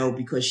 you know,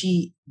 because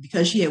she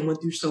had went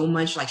through so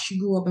much. Like, she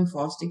grew up in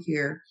foster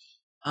care.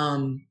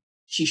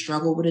 She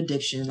struggled with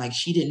addiction. Like,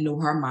 she didn't know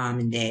her mom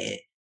and dad.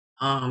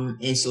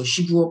 And so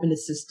she grew up in the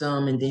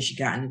system, and then she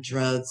got into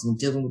drugs and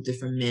dealing with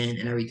different men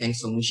and everything.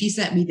 So when she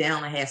sat me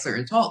down and had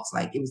certain talks,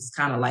 like, it was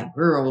kind of like,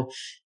 girl,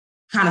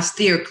 kind of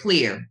steer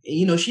clear.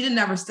 You know, she didn't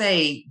ever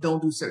say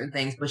don't do certain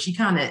things, but she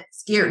kind of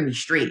scared me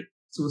straight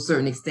to a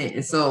certain extent.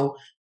 And so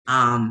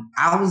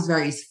I was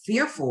very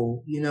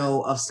fearful, you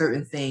know, of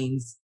certain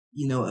things,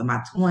 you know, in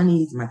my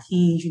 20s, my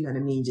teens, you know what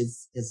I mean?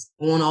 Just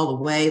going all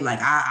the way. Like,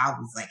 I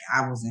wasn't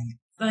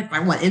like, I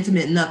wasn't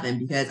intimate, nothing,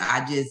 because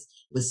I just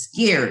was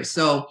scared.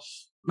 So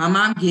my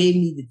mom gave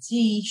me the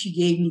tea. She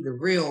gave me the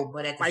real,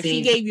 but at the same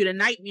she gave you the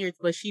nightmares,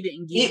 but she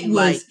didn't give you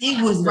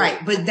it was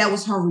right. But that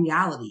was her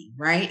reality,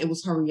 right? It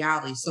was her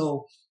reality.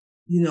 So,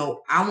 you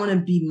know, I want to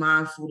be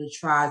mindful to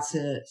try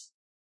to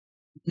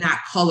not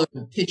color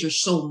the picture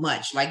so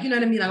much. Like, you know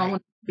what I mean? Like, I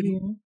want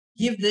to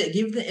give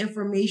the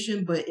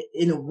information, but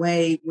in a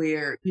way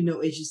where, you know,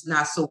 it's just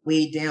not so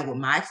weighed down with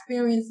my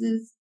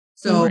experiences.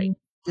 So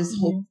just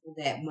hopeful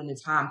that when the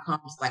time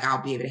comes, like,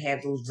 I'll be able to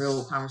have those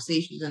real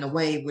conversations in a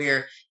way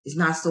where it's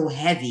not so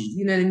heavy.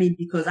 You know what I mean?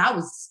 Because I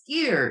was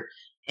scared,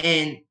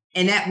 and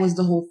that was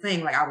the whole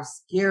thing. Like, I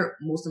was scared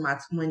most of my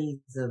 20s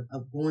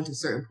of going to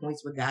certain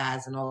points with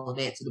guys and all of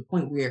that, to the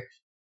point where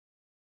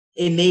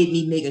it made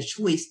me make a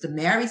choice to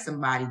marry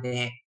somebody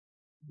that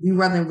we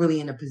wasn't really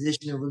in a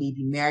position to really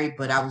be married,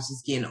 but I was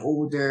just getting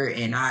older,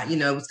 and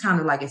it was kind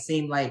of like, it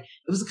seemed like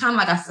it was kind of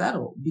like I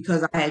settled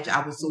because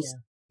I was so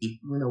you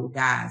know, with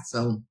guys.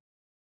 So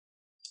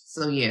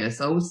yeah,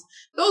 so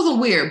those are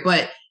weird,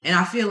 and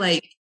I feel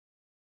like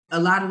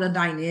a lot of the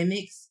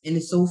dynamics, and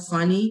it's so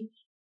funny.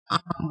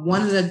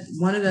 One of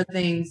the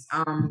things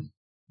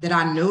that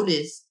I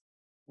noticed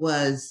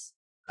was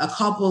a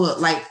couple of,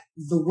 like,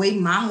 the way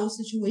my whole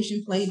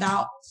situation played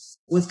out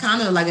was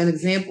kind of like an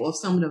example of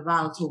some of the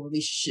volatile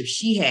relationships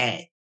she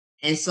had.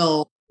 And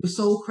so it was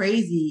so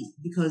crazy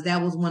because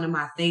that was one of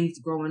my things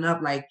growing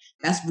up. Like,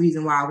 that's the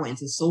reason why I went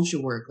into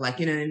social work. Like,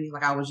 you know what I mean?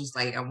 Like, I was just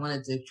like,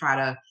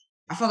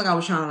 I felt like I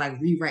was trying to, like,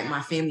 rewrite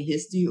my family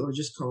history or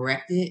just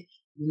correct it,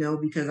 you know,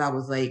 because I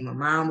was like, my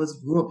mom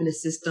grew up in the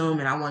system,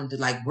 and I wanted to,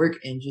 like, work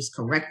and just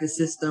correct the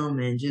system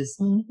and just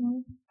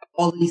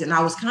all of these. And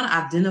I was kind of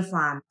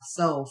identifying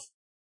myself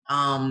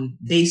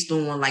based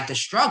on, like, the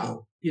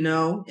struggle, you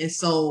know? And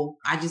so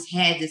I just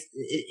had this,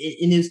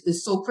 and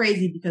it's so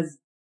crazy because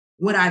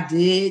what I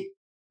did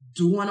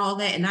doing all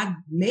that, and I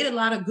made a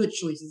lot of good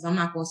choices. I'm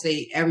not going to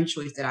say every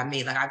choice that I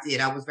made. Like, I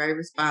did. I was very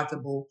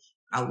responsible.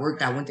 I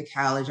worked. I went to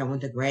college. I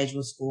went to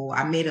graduate school.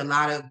 I made a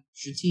lot of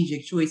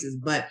strategic choices,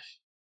 but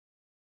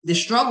the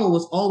struggle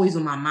was always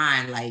on my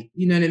mind. Like,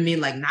 you know what I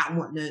mean? Like, not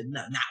wanting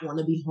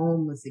to be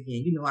homeless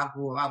again. You know, I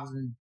was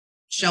in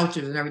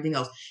shelters and everything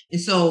else. And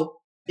so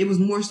it was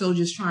more so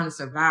just trying to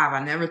survive.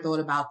 I never thought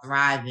about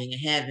thriving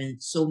and having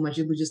so much.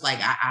 It was just like,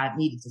 I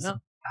needed to survive.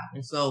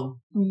 And so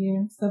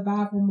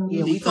survival mode.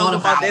 Yeah, we thought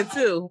about that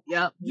too.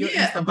 Yep.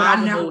 Yeah, but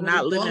I never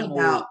really thought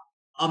about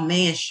a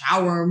man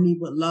showering me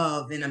with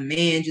love, and a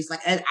man just like,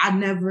 it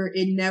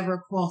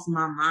never crossed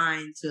my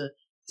mind to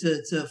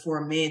for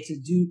a man to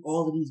do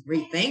all of these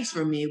great things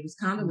for me. It was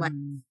kind of like,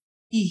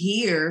 he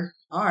here,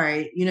 all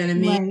right, you know what I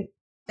mean? Right.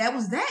 That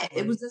was that.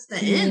 It was just the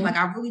end. Like,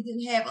 I really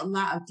didn't have a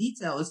lot of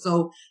detail. And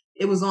so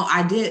it was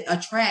I did a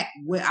track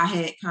where I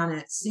had kind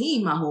of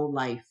seen my whole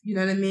life. You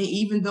know what I mean?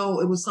 Even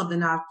though it was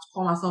something I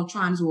call myself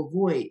trying to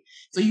avoid.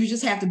 So you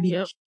just have to be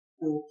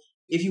careful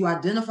if you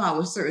identify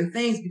with certain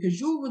things, because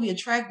you'll really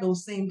attract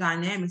those same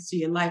dynamics to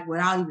your life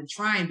without even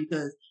trying.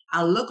 Because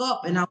I look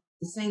up and I'm in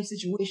the same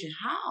situation.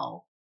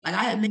 How? Like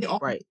I had made all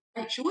the right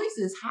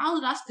choices. How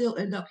did I still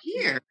end up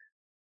here?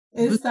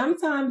 And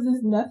sometimes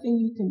it's nothing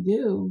you can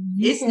do.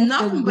 It's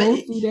nothing but go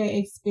through that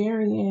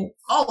experience.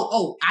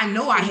 Oh, I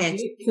know I had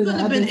to. It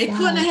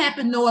couldn't have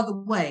happened no other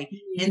way.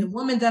 Mm-hmm. And the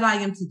woman that I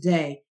am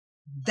today,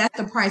 that's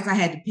the price I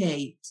had to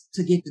pay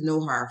to get to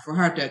know her, for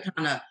her to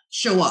kind of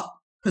show up.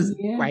 Because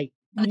I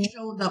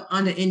showed up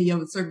under any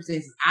other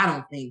circumstances, I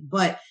don't think.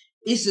 But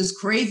it's just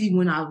crazy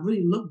when I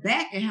really look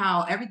back at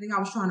how everything I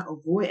was trying to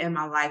avoid in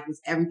my life was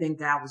everything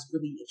that I was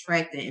really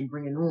attracting and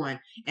bringing on.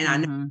 And I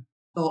never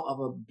thought of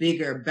a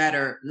bigger,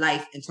 better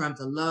life in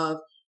terms of love,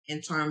 in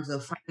terms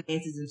of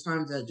finances, in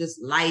terms of just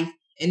life.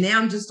 And now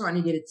I'm just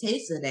starting to get a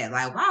taste of that.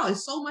 Like, wow,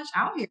 it's so much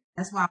out here.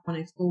 That's why I want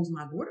to expose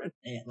my daughter to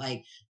that.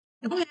 Like,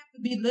 you don't have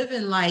to be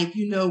living like,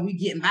 we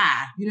getting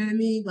by. You know what I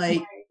mean?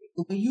 Like,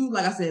 when you,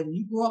 like I said, when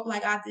you grow up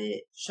like I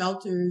did,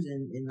 shelters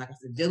and like I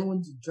said, dealing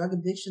with drug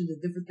addiction, the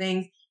different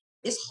things,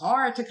 it's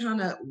hard to kind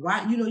of,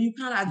 you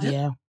kind of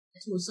identify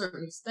to a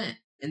certain extent.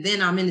 And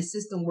then I'm in the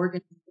system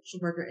working as a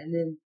social worker and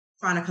then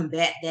trying to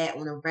combat that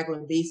on a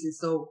regular basis.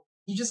 So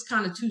you just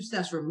kind of 2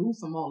 steps removed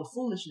from all the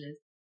foolishness.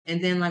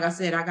 And then, like I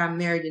said, I got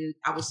married and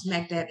I was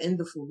smack dab in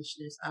the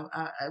foolishness.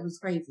 It was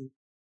crazy.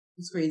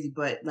 It's crazy,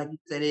 but like you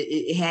said,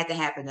 it had to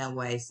happen that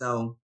way.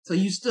 So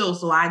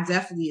I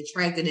definitely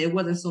attracted. It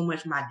wasn't so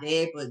much my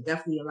dad, but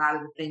definitely a lot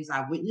of the things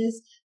I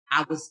witnessed,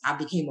 I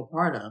became a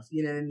part of.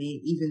 You know what I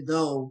mean? Even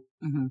though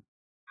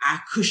I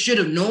should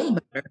have known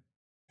better,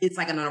 it's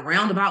like in a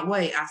roundabout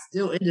way, I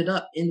still ended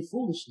up in the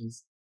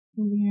foolishness.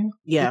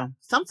 Yeah.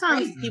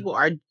 Sometimes people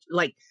are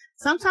like,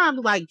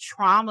 like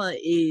trauma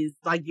is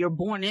like you're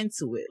born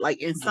into it. Like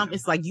in some,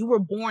 it's like you were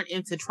born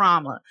into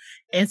trauma,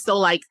 and so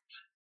like,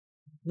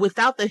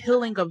 without the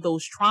healing of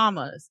those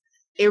traumas,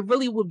 it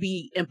really would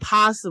be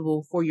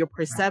impossible for your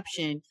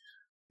perception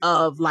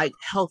of like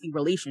healthy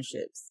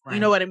relationships. Right.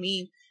 You know what I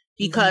mean?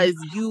 Because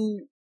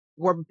you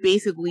were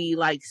basically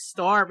like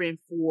starving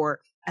for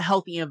a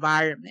healthy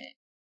environment,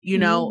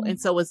 And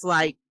so it's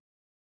like,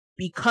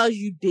 because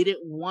you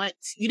didn't want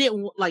to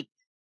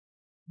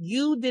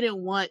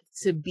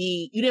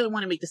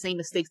make the same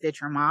mistakes that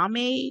your mom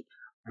made,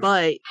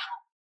 but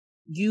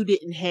you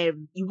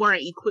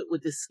weren't equipped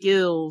with the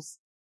skills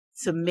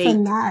to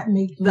not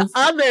make the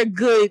other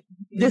good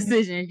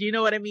decisions. You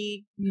know what I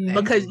mean? Yeah.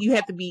 Because you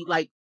have to be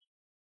like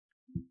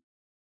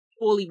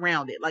fully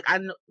rounded. Like I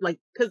know, like,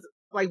 cause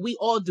like we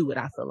all do it.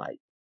 I feel like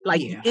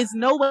it's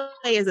no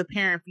way as a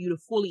parent for you to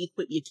fully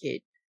equip your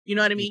kid. You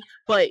know what I mean?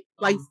 But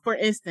like, for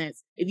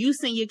instance, if you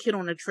send your kid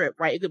on a trip,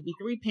 right? It could be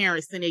 3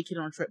 parents send their kid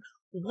on a trip.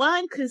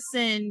 One could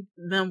send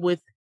them with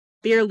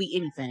barely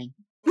anything.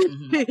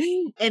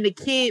 And the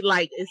kid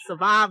like is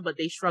survived, but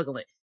they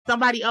struggling.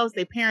 Somebody else,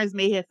 their parents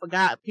may have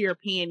forgot a pair of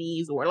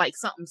panties or like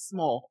something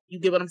small. You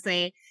get what I'm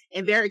saying?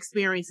 And their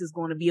experience is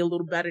going to be a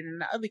little better than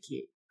the other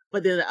kid.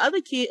 But then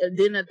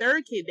the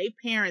third kid, their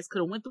parents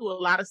could have went through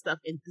a lot of stuff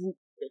and threw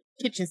the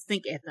kitchen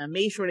sink at them,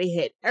 made sure they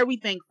had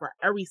everything for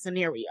every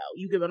scenario.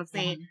 You get what I'm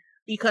saying?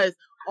 Because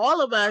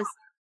all of us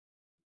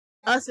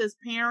as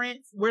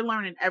parents, we're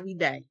learning every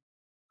day.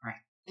 Right.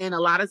 And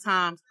a lot of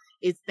times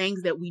it's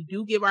things that we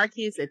do give our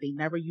kids that they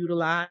never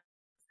utilize.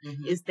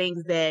 It's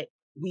things that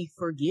we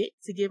forget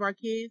to give our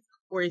kids,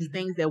 or it's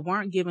things that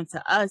weren't given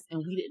to us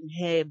and we didn't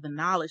have the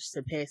knowledge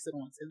to pass it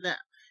on to them.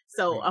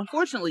 So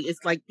unfortunately,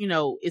 it's like,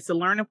 it's a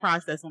learning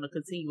process on a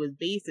continuous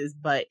basis,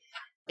 but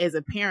as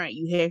a parent,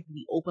 you have to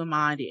be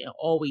open-minded and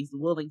always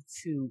willing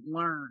to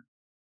learn.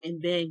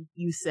 And then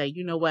you say,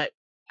 you know what?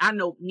 I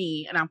know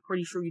me, and I'm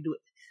pretty sure you do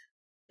it.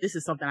 This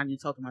is something I need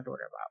to talk to my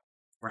daughter about.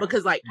 Right.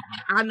 Because like,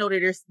 I know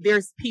that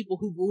there's people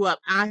who grew up,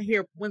 I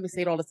hear women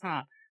say it all the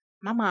time.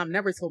 My mom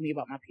never told me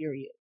about my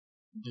period.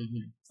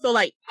 So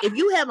like, if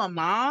you have a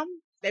mom,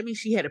 that means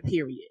she had a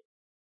period.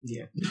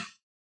 Yeah.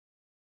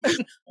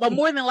 But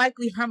more than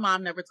likely, her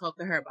mom never talked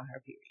to her about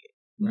her period.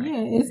 Right?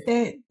 Yeah, it's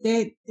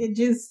that it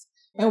just,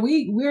 and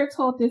we're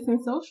taught this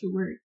in social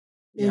work.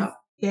 Yeah.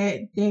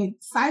 That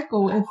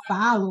cycle, it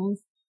follows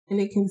and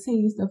it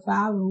continues to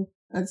follow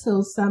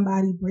until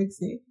somebody breaks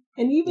it.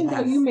 And even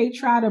though you may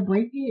try to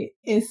break it,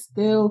 it's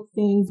still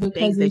things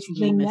because it's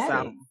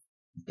genetic.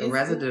 The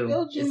residue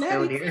is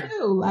still there.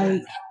 Too.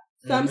 Like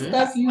some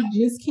stuff you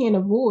just can't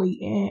avoid.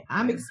 And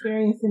I'm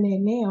experiencing that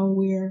now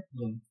where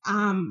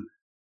I'm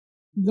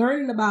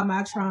learning about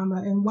my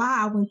trauma and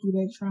why I went through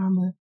that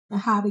trauma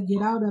and how to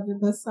get out of it.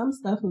 But some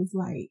stuff was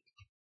like,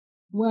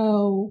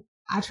 well,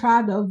 I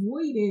tried to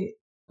avoid it,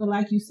 but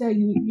like you said,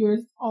 you're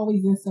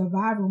always in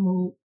survival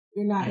mode.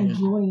 You're not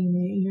enjoying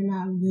it. You're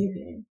not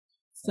living.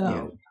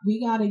 So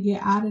we got to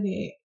get out of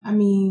that. I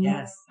mean,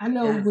 I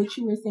know what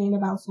you were saying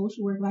about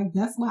social work. Like,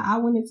 that's why I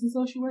went into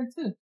social work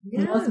too.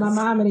 I lost my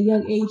mom at a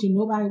young age and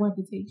nobody wanted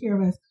to take care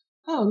of us.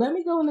 Oh, let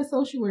me go into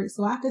social work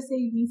so I can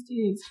save these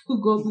kids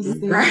who go through the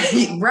same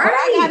thing. Right. But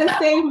I got to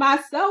save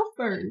myself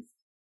first.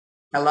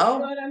 Hello? You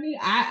know what I mean?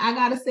 I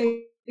got to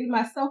save save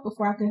myself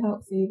before I can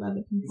help save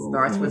other people. It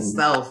starts with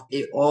self.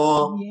 It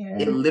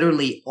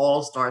literally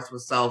all starts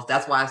with self.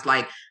 That's why it's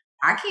like,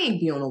 I can't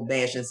be on no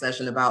bashing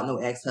session about no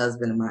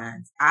ex-husband of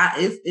mine.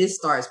 It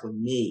starts with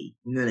me.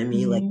 You know what I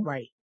mean? Like,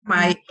 right.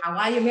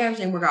 Why your marriage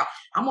didn't work out.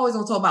 I'm always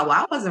gonna talk about,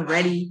 well, I wasn't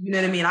ready. You know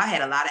what I mean? I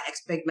had a lot of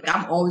like,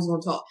 I'm always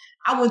gonna talk.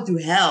 I went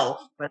through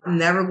hell, but I'm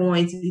never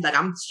going to be like,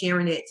 I'm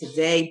sharing it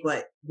today.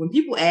 But when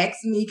people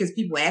ask me, because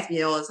people ask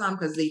me all the time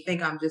because they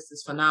think I'm just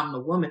this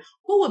phenomenal woman,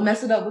 who would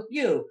mess it up with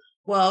you?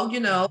 Well,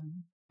 you know,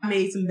 I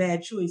made some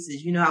bad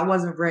choices. You know, I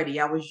wasn't ready.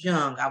 I was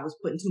young. I was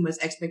putting too much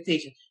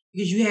expectation,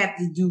 because you have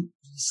to do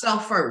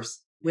self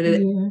first with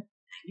it. Yeah.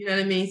 You know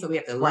what I mean? So we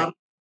have to love,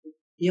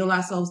 heal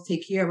ourselves,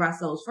 take care of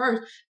ourselves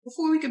first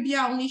before we could be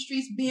out on these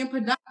streets being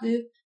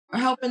productive or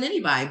helping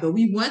anybody. But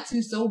we want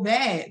to so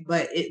bad,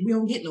 but we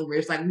don't get nowhere.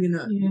 It's like we're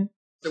not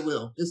the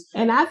will.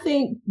 And I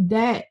think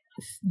that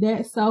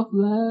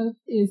self-love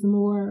is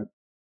more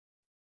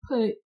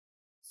put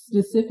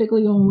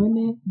specifically on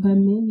women, but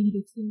men need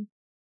it too.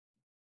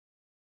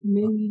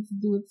 Men need to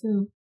do it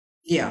too.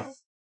 Yeah.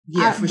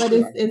 For but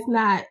sure. It's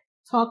not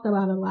talked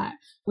about a lot.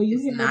 When you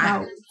hear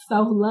about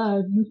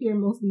self-love, you hear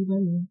mostly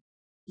women.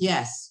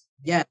 Yes.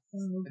 Yes.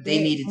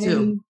 They need it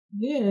too.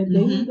 They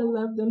need to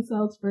love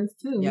themselves first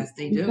too. Yes,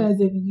 they do. Because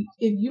if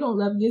you don't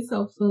love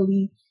yourself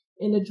fully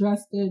and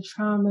address the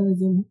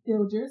traumas and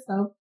build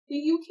yourself, then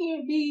you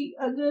can't be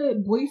a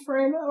good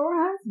boyfriend or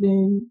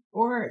husband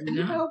or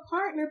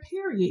partner.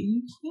 Period.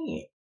 You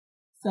can't.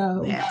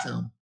 So you have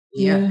to.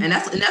 Yeah. And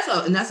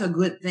that's a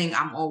good thing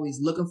I'm always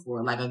looking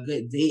for, like a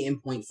good dating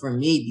point for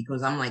me,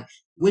 because I'm like,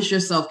 what's your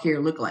self-care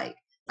look like?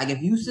 Like,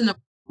 if you send up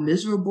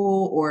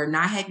miserable or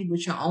not happy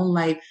with your own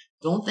life,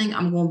 don't think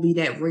I'm going to be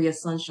that ray of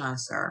sunshine,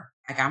 sir.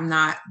 Like, I'm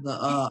not, you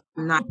know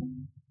what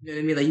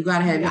I mean? Like, you got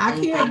to have your I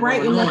can't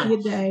brighten up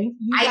your day.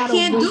 I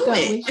can't do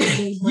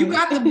it. You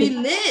got to be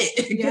lit.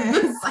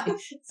 Yes.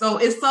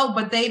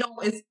 But they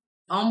don't, it's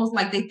almost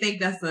like they think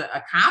that's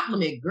a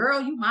compliment.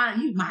 Girl, you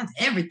mind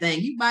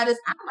everything. You buy this.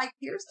 I don't like to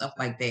hear stuff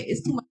like that.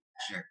 It's too much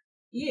pressure.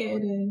 Yeah,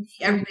 it is.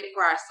 Everything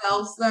for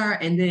ourselves, sir,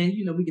 and then,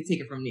 you know, we can take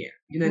it from there.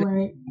 You know,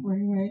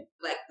 right.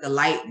 Like the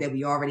light that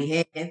we already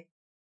had.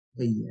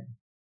 But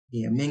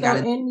men got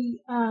any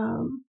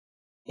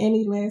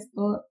last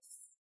thoughts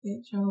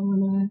that y'all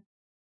wanna?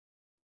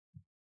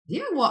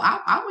 Yeah, well,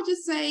 I would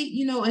just say,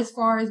 you know, as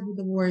far as with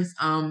divorce,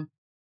 I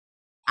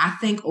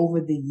think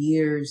over the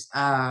years,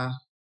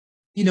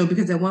 you know,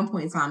 because at one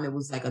point in time it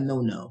was like a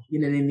no. You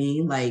know what I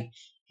mean? Like,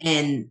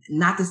 and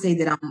not to say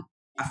that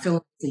I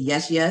feel it's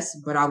a yes,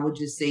 but I would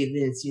just say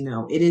this, you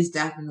know, it is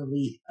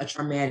definitely a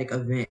traumatic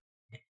event.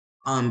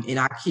 And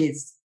our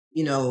kids,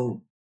 you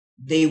know,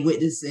 they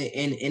witness it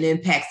and it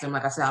impacts them.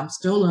 Like I said, I'm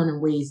still learning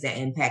ways that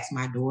impacts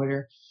my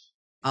daughter.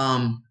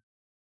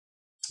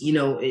 You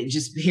know, it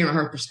just hearing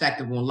her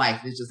perspective on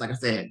life. It's just, like I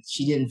said,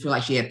 she didn't feel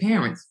like she had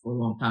parents for a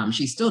long time.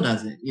 She still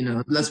doesn't, you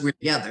know, unless we're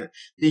together,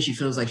 then she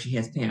feels like she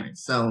has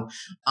parents. So,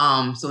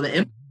 so the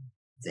impact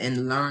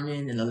and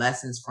learning and the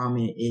lessons from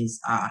it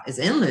is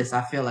endless.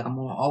 I feel like I'm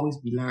gonna always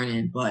be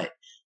learning, but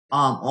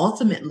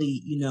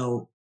ultimately, you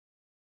know,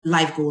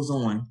 life goes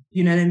on.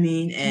 You know what I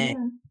mean?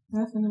 And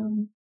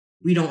definitely,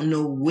 we don't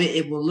know what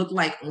it will look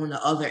like on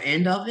the other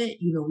end of it.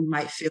 You know, we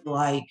might feel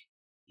like,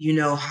 you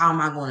know, how am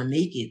I going to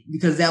make it?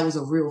 Because that was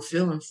a real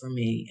feeling for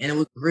me, and it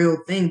was a real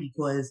thing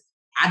because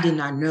I did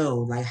not know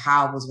like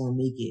how I was going to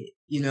make it.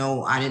 You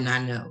know, I did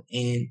not know,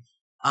 and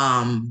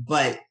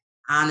but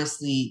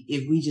honestly,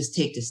 if we just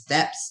take the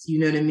steps, you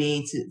know what I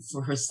mean,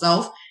 for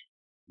herself,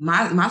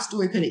 my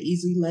story could have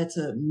easily led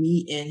to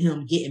me and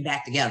him getting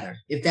back together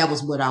if that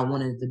was what I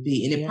wanted it to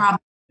be. And it probably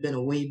would have been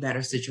a way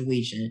better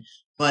situation.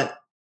 But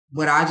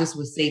what I just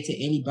would say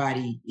to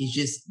anybody is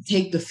just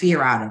take the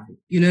fear out of it.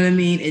 You know what I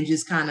mean? And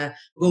just kind of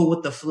go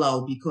with the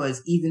flow,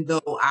 because even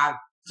though I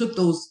took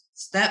those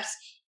steps,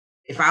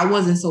 if I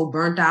wasn't so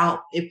burnt out,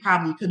 it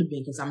probably could have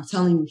been, because I'm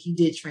telling you, he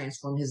did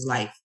transform his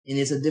life. And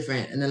it's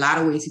in a lot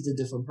of ways, he's a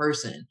different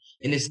person.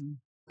 And it's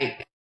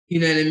like, you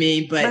know what I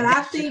mean? But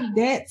I think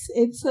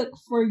it took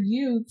for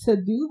you to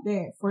do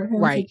that for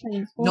him to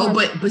transform. No,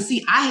 but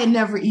see, I had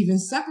never even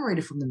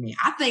separated from the man.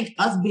 I think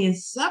us being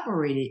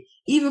separated,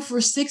 even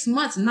for 6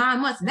 months,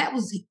 9 months, that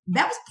was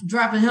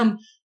driving him,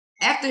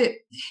 after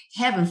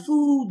having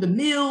food, the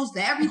meals,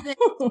 the everything,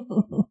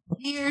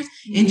 years,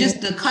 and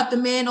just to cut the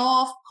man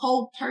off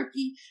cold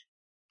turkey.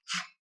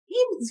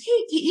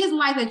 His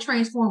life had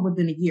transformed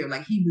within a year.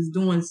 Like, he was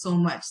doing so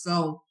much.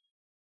 So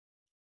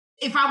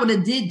if I would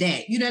have did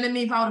that, you know what I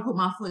mean? If I would have put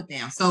my foot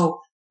down. So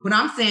what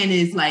I'm saying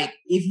is, like,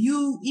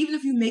 even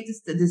if you make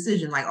this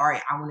decision, like, all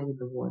right, I want to get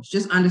divorced,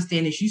 just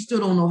understand that you still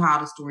don't know how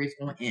the story is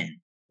going to end.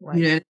 Right.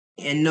 You know,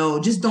 and no,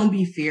 just don't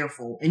be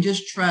fearful and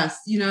just trust,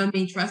 you know what I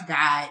mean? Trust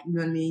God, you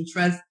know what I mean?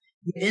 Trust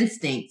your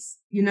instincts,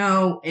 you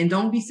know, and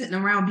don't be sitting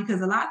around,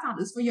 because a lot of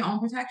times it's for your own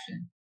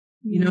protection,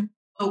 you know?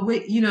 So,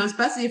 you know,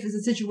 especially if it's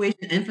a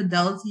situation,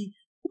 infidelity,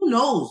 who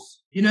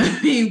knows, you know what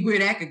I mean, where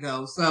that could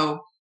go.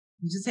 So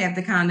you just have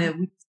to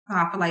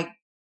I feel like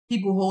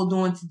people hold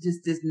on to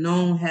just this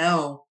known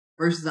hell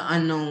versus an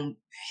unknown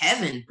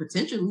heaven,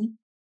 potentially.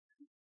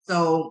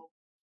 So,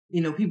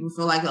 people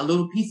feel like a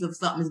little piece of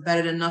something is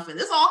better than nothing.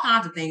 There's all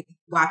kinds of things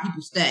why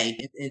people stay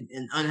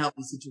in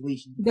unhealthy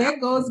situations. That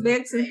goes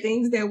back to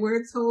things that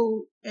we're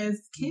told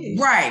as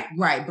kids. Right.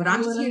 But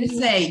I'm just here to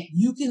say,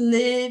 you can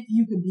live,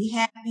 you can be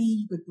happy,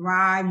 you can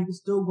thrive, you can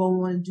still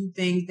go on and do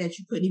things that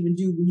you couldn't even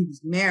do when you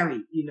was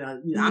married.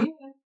 I'm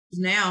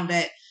now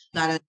that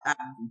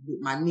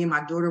me and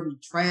my daughter, we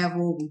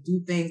travel, we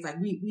do things, like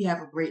we have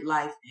a great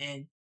life,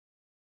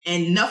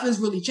 and nothing's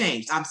really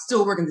changed. I'm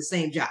still working the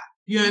same job.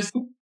 You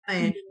understand?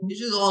 It's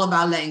just all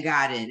about letting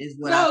God in. Is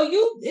what. No,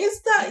 you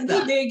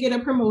did get a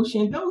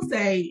promotion. Don't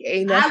say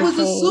I was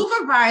a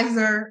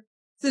supervisor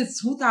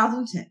since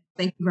 2010.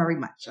 Thank you very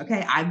much.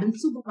 Okay, I've been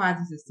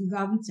supervisor since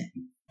 2010.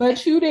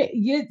 But you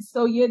didn't.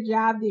 So your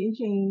job didn't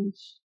change.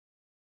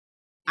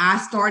 I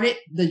started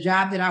the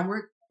job that I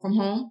work from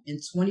home in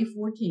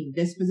 2014.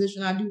 This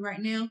position I do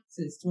right now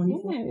since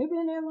 2014. Yeah, it's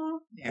been that long.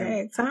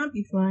 Yeah, time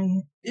be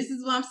flying. This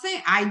is what I'm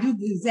saying. I do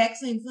the exact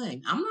same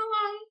thing. I'm not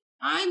lying.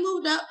 I ain't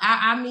moved up.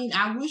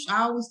 I wish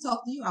I always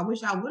talk to you. I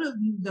wish I would have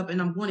moved up,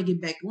 and I'm going to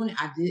get back on it.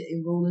 I did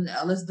enroll in the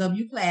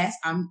LSW class.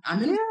 I'm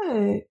in.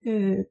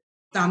 Good.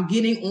 So I'm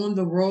getting on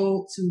the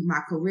road to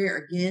my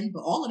career again,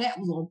 but all of that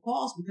was on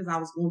pause because I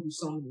was going through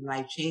so many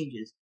life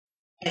changes.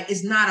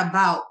 It's not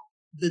about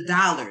the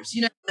dollars.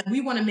 We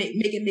want to make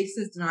it make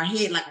sense in our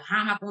head. Like, how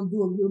am I going to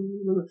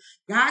do it?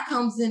 God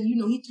comes in,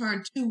 he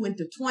turned 2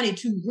 into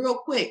 22 real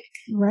quick.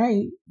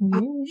 Right.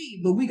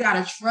 But we got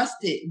to trust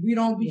it. We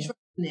don't be trusting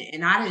it.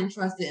 And I didn't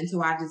trust it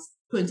until I just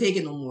couldn't take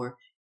it no more.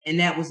 And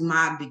that was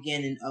my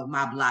beginning of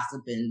my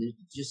blossoming.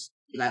 Just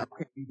like,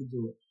 okay, you can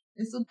do it.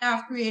 And so now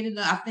I've created,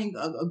 I think,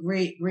 a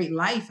great, great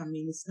life. I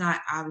mean, it's not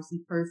obviously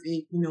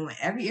perfect, in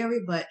every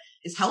area, but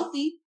it's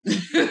healthy.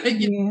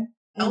 Yeah.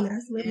 And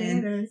that's what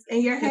matters.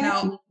 And you're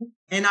happy.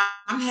 And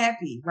I'm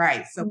happy,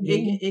 right? So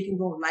it can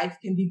go. Life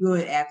can be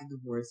good after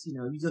divorce.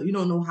 You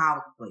don't know how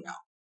it can play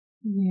out.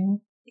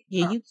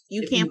 Yeah.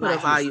 You can't put a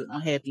value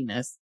on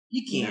happiness.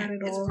 You can't.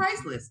 It's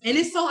priceless, and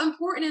it's so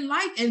important in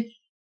life. And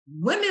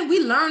women, we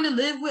learn to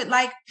live with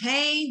like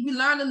pain. We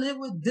learn to live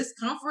with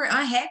discomfort,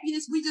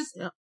 unhappiness. We just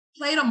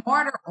play the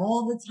martyr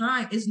all the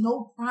time. It's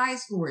no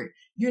prize for it.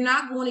 You're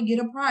not going to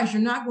get a prize.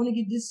 You're not going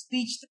to get this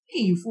speech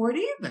thanking you for it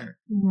either.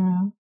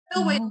 No.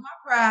 Still waiting on my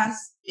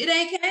prize. It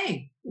ain't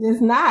came.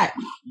 It's not.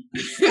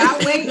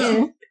 Stop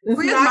waiting.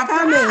 Where's my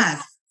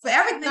prize for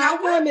everything I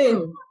went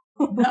through?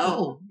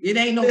 No, it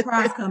ain't no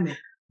prize coming.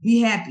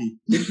 Be happy.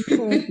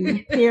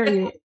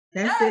 Period.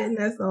 That's it.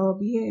 That's all.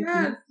 Be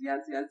happy.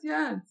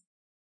 Yes.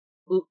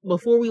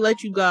 Before we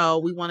let you go,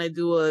 we want to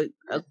do a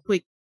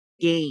quick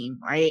game,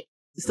 right?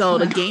 So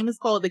the game is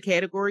called, the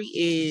category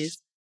is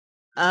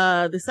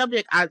the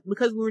subject,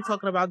 because we were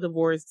talking about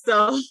divorce,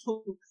 so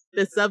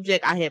the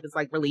subject I have is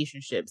like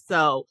relationships.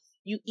 So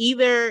you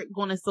either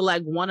going to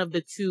select one of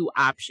the two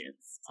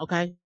options,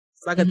 okay?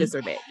 It's like a this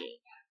or that game.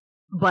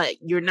 But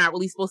you're not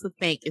really supposed to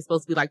think. It's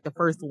supposed to be like the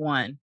first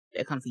one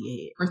that comes to your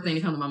head. First thing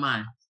that comes to my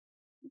mind.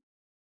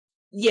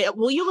 Yeah,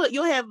 well,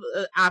 you'll have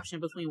an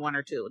option between one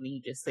or two, and then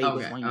you just say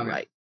which one you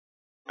like.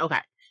 Okay.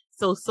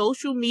 So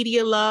social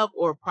media love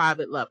or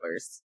private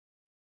lovers?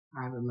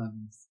 Private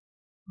lovers.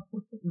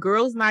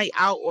 Girls' night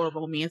out or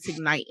romantic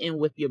night in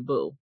with your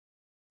boo?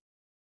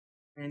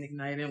 Romantic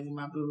night in with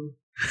my boo.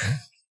 How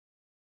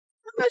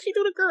much you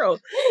do the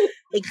girls?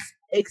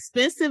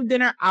 Expensive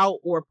dinner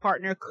out or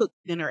partner cooked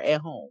dinner at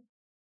home?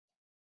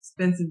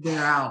 Expensive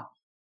dinner out.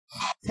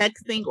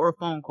 Texting or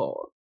phone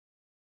calls?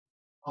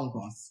 Phone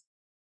calls.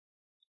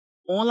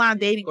 Online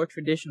dating or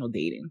traditional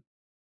dating?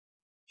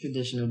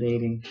 Traditional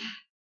dating.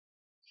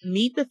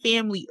 Meet the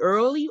family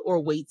early or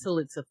wait till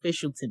it's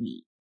official to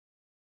meet?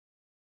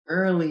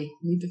 Early.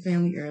 Meet the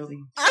family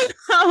early.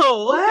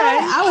 Oh, okay.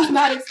 I was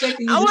not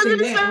expecting you to say that. I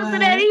wasn't expecting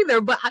that either,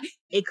 but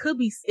it could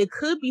be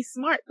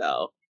smart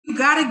though. You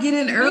gotta get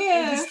in early.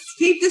 Yeah. Just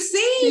keep the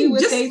scene. See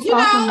what they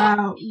talking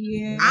about.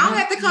 Yeah. I don't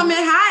have to come in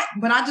hot,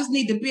 but I just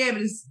need to be able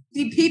to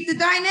peep the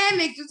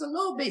dynamic just a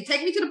little bit.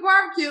 Take me to the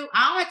barbecue.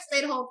 I don't have to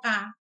stay the whole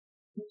time.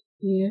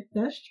 Yeah,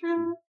 that's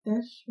true.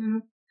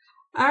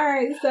 All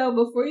right, so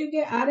before you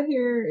get out of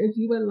here, if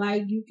you would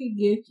like, you could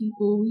give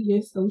people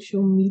your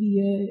social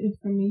media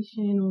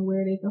information on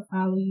where they can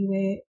follow you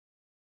at.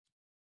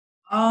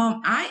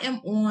 I am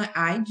on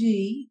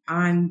IG.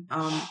 I'm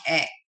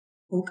at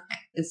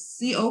COKE_ANA_.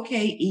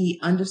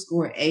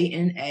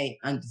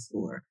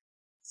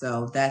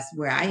 So that's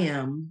where I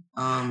am.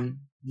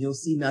 You'll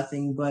see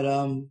nothing but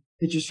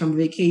pictures from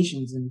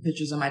vacations and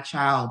pictures of my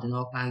child and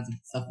all kinds of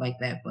stuff like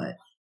that. But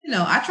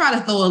I try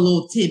to throw a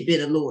little tidbit,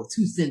 a little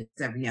 2 cents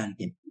every now and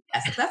again.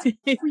 That's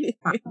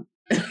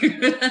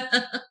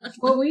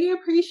Well, we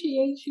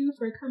appreciate you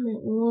for coming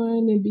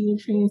on and being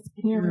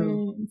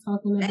transparent and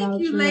talking about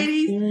your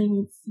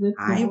experience with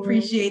I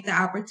appreciate the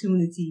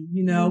opportunity.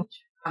 Your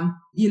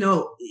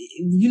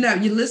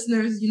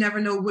listeners, you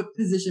never know what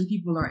position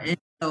people are in.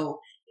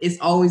 So it's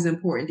always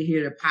important to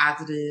hear the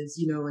positives,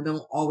 and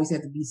don't always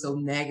have to be so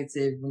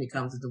negative when it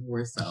comes to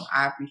divorce. So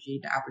I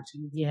appreciate the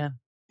opportunity. Yeah.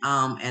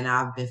 And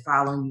I've been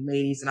following you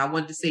ladies, and I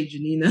wanted to say,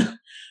 Janina,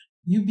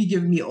 you be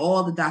giving me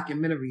all the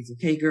documentaries,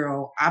 okay,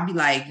 girl? I'll be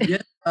like,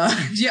 yeah,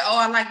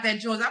 I like that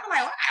Jones. I'll be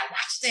like, I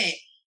watched that.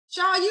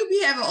 Sean, you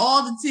be having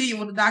all the tea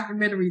on the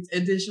documentaries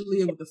and then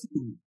Shalia with the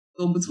food.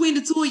 So between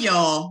the two of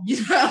y'all,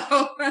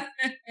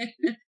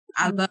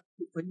 I love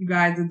it. So you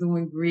guys are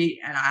doing great,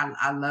 and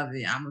I love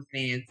it. I'm a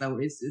fan, so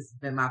it's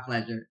been my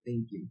pleasure.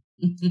 Thank you.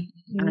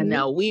 I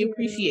know we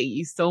appreciate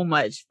you so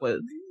much for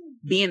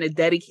being a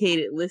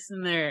dedicated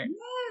listener.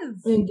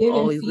 Yes.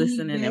 Always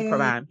listening and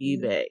providing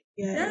feedback.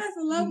 Yes,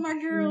 I love my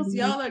girls.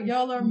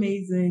 Y'all are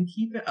amazing.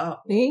 Keep it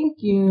up.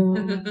 Thank you.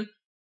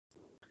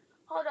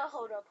 Hold up.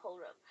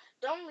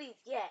 Don't leave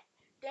yet.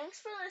 Thanks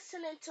for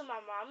listening to my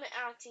mom and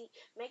auntie.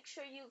 Make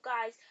sure you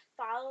guys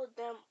follow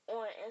them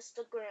on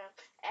Instagram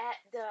at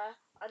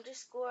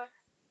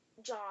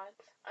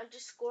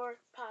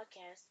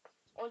 @the_John_podcast.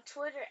 On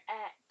Twitter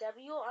at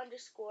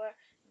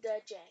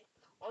W_the_J.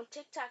 On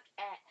TikTok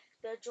at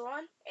the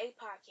John A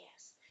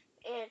Podcast.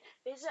 And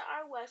visit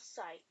our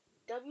website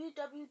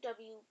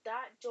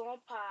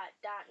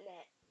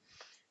www.johnpod.net.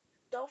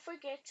 Don't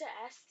forget to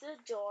ask the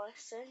John,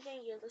 send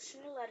in your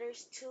listener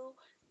letters to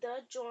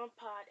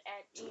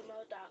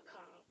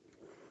thejohnpod@gmail.com.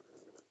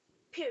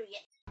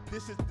 Period.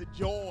 This is The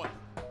Joy,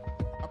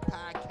 a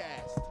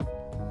podcast.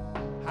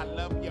 I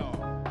love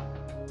y'all.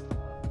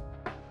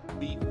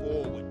 Be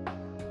forward.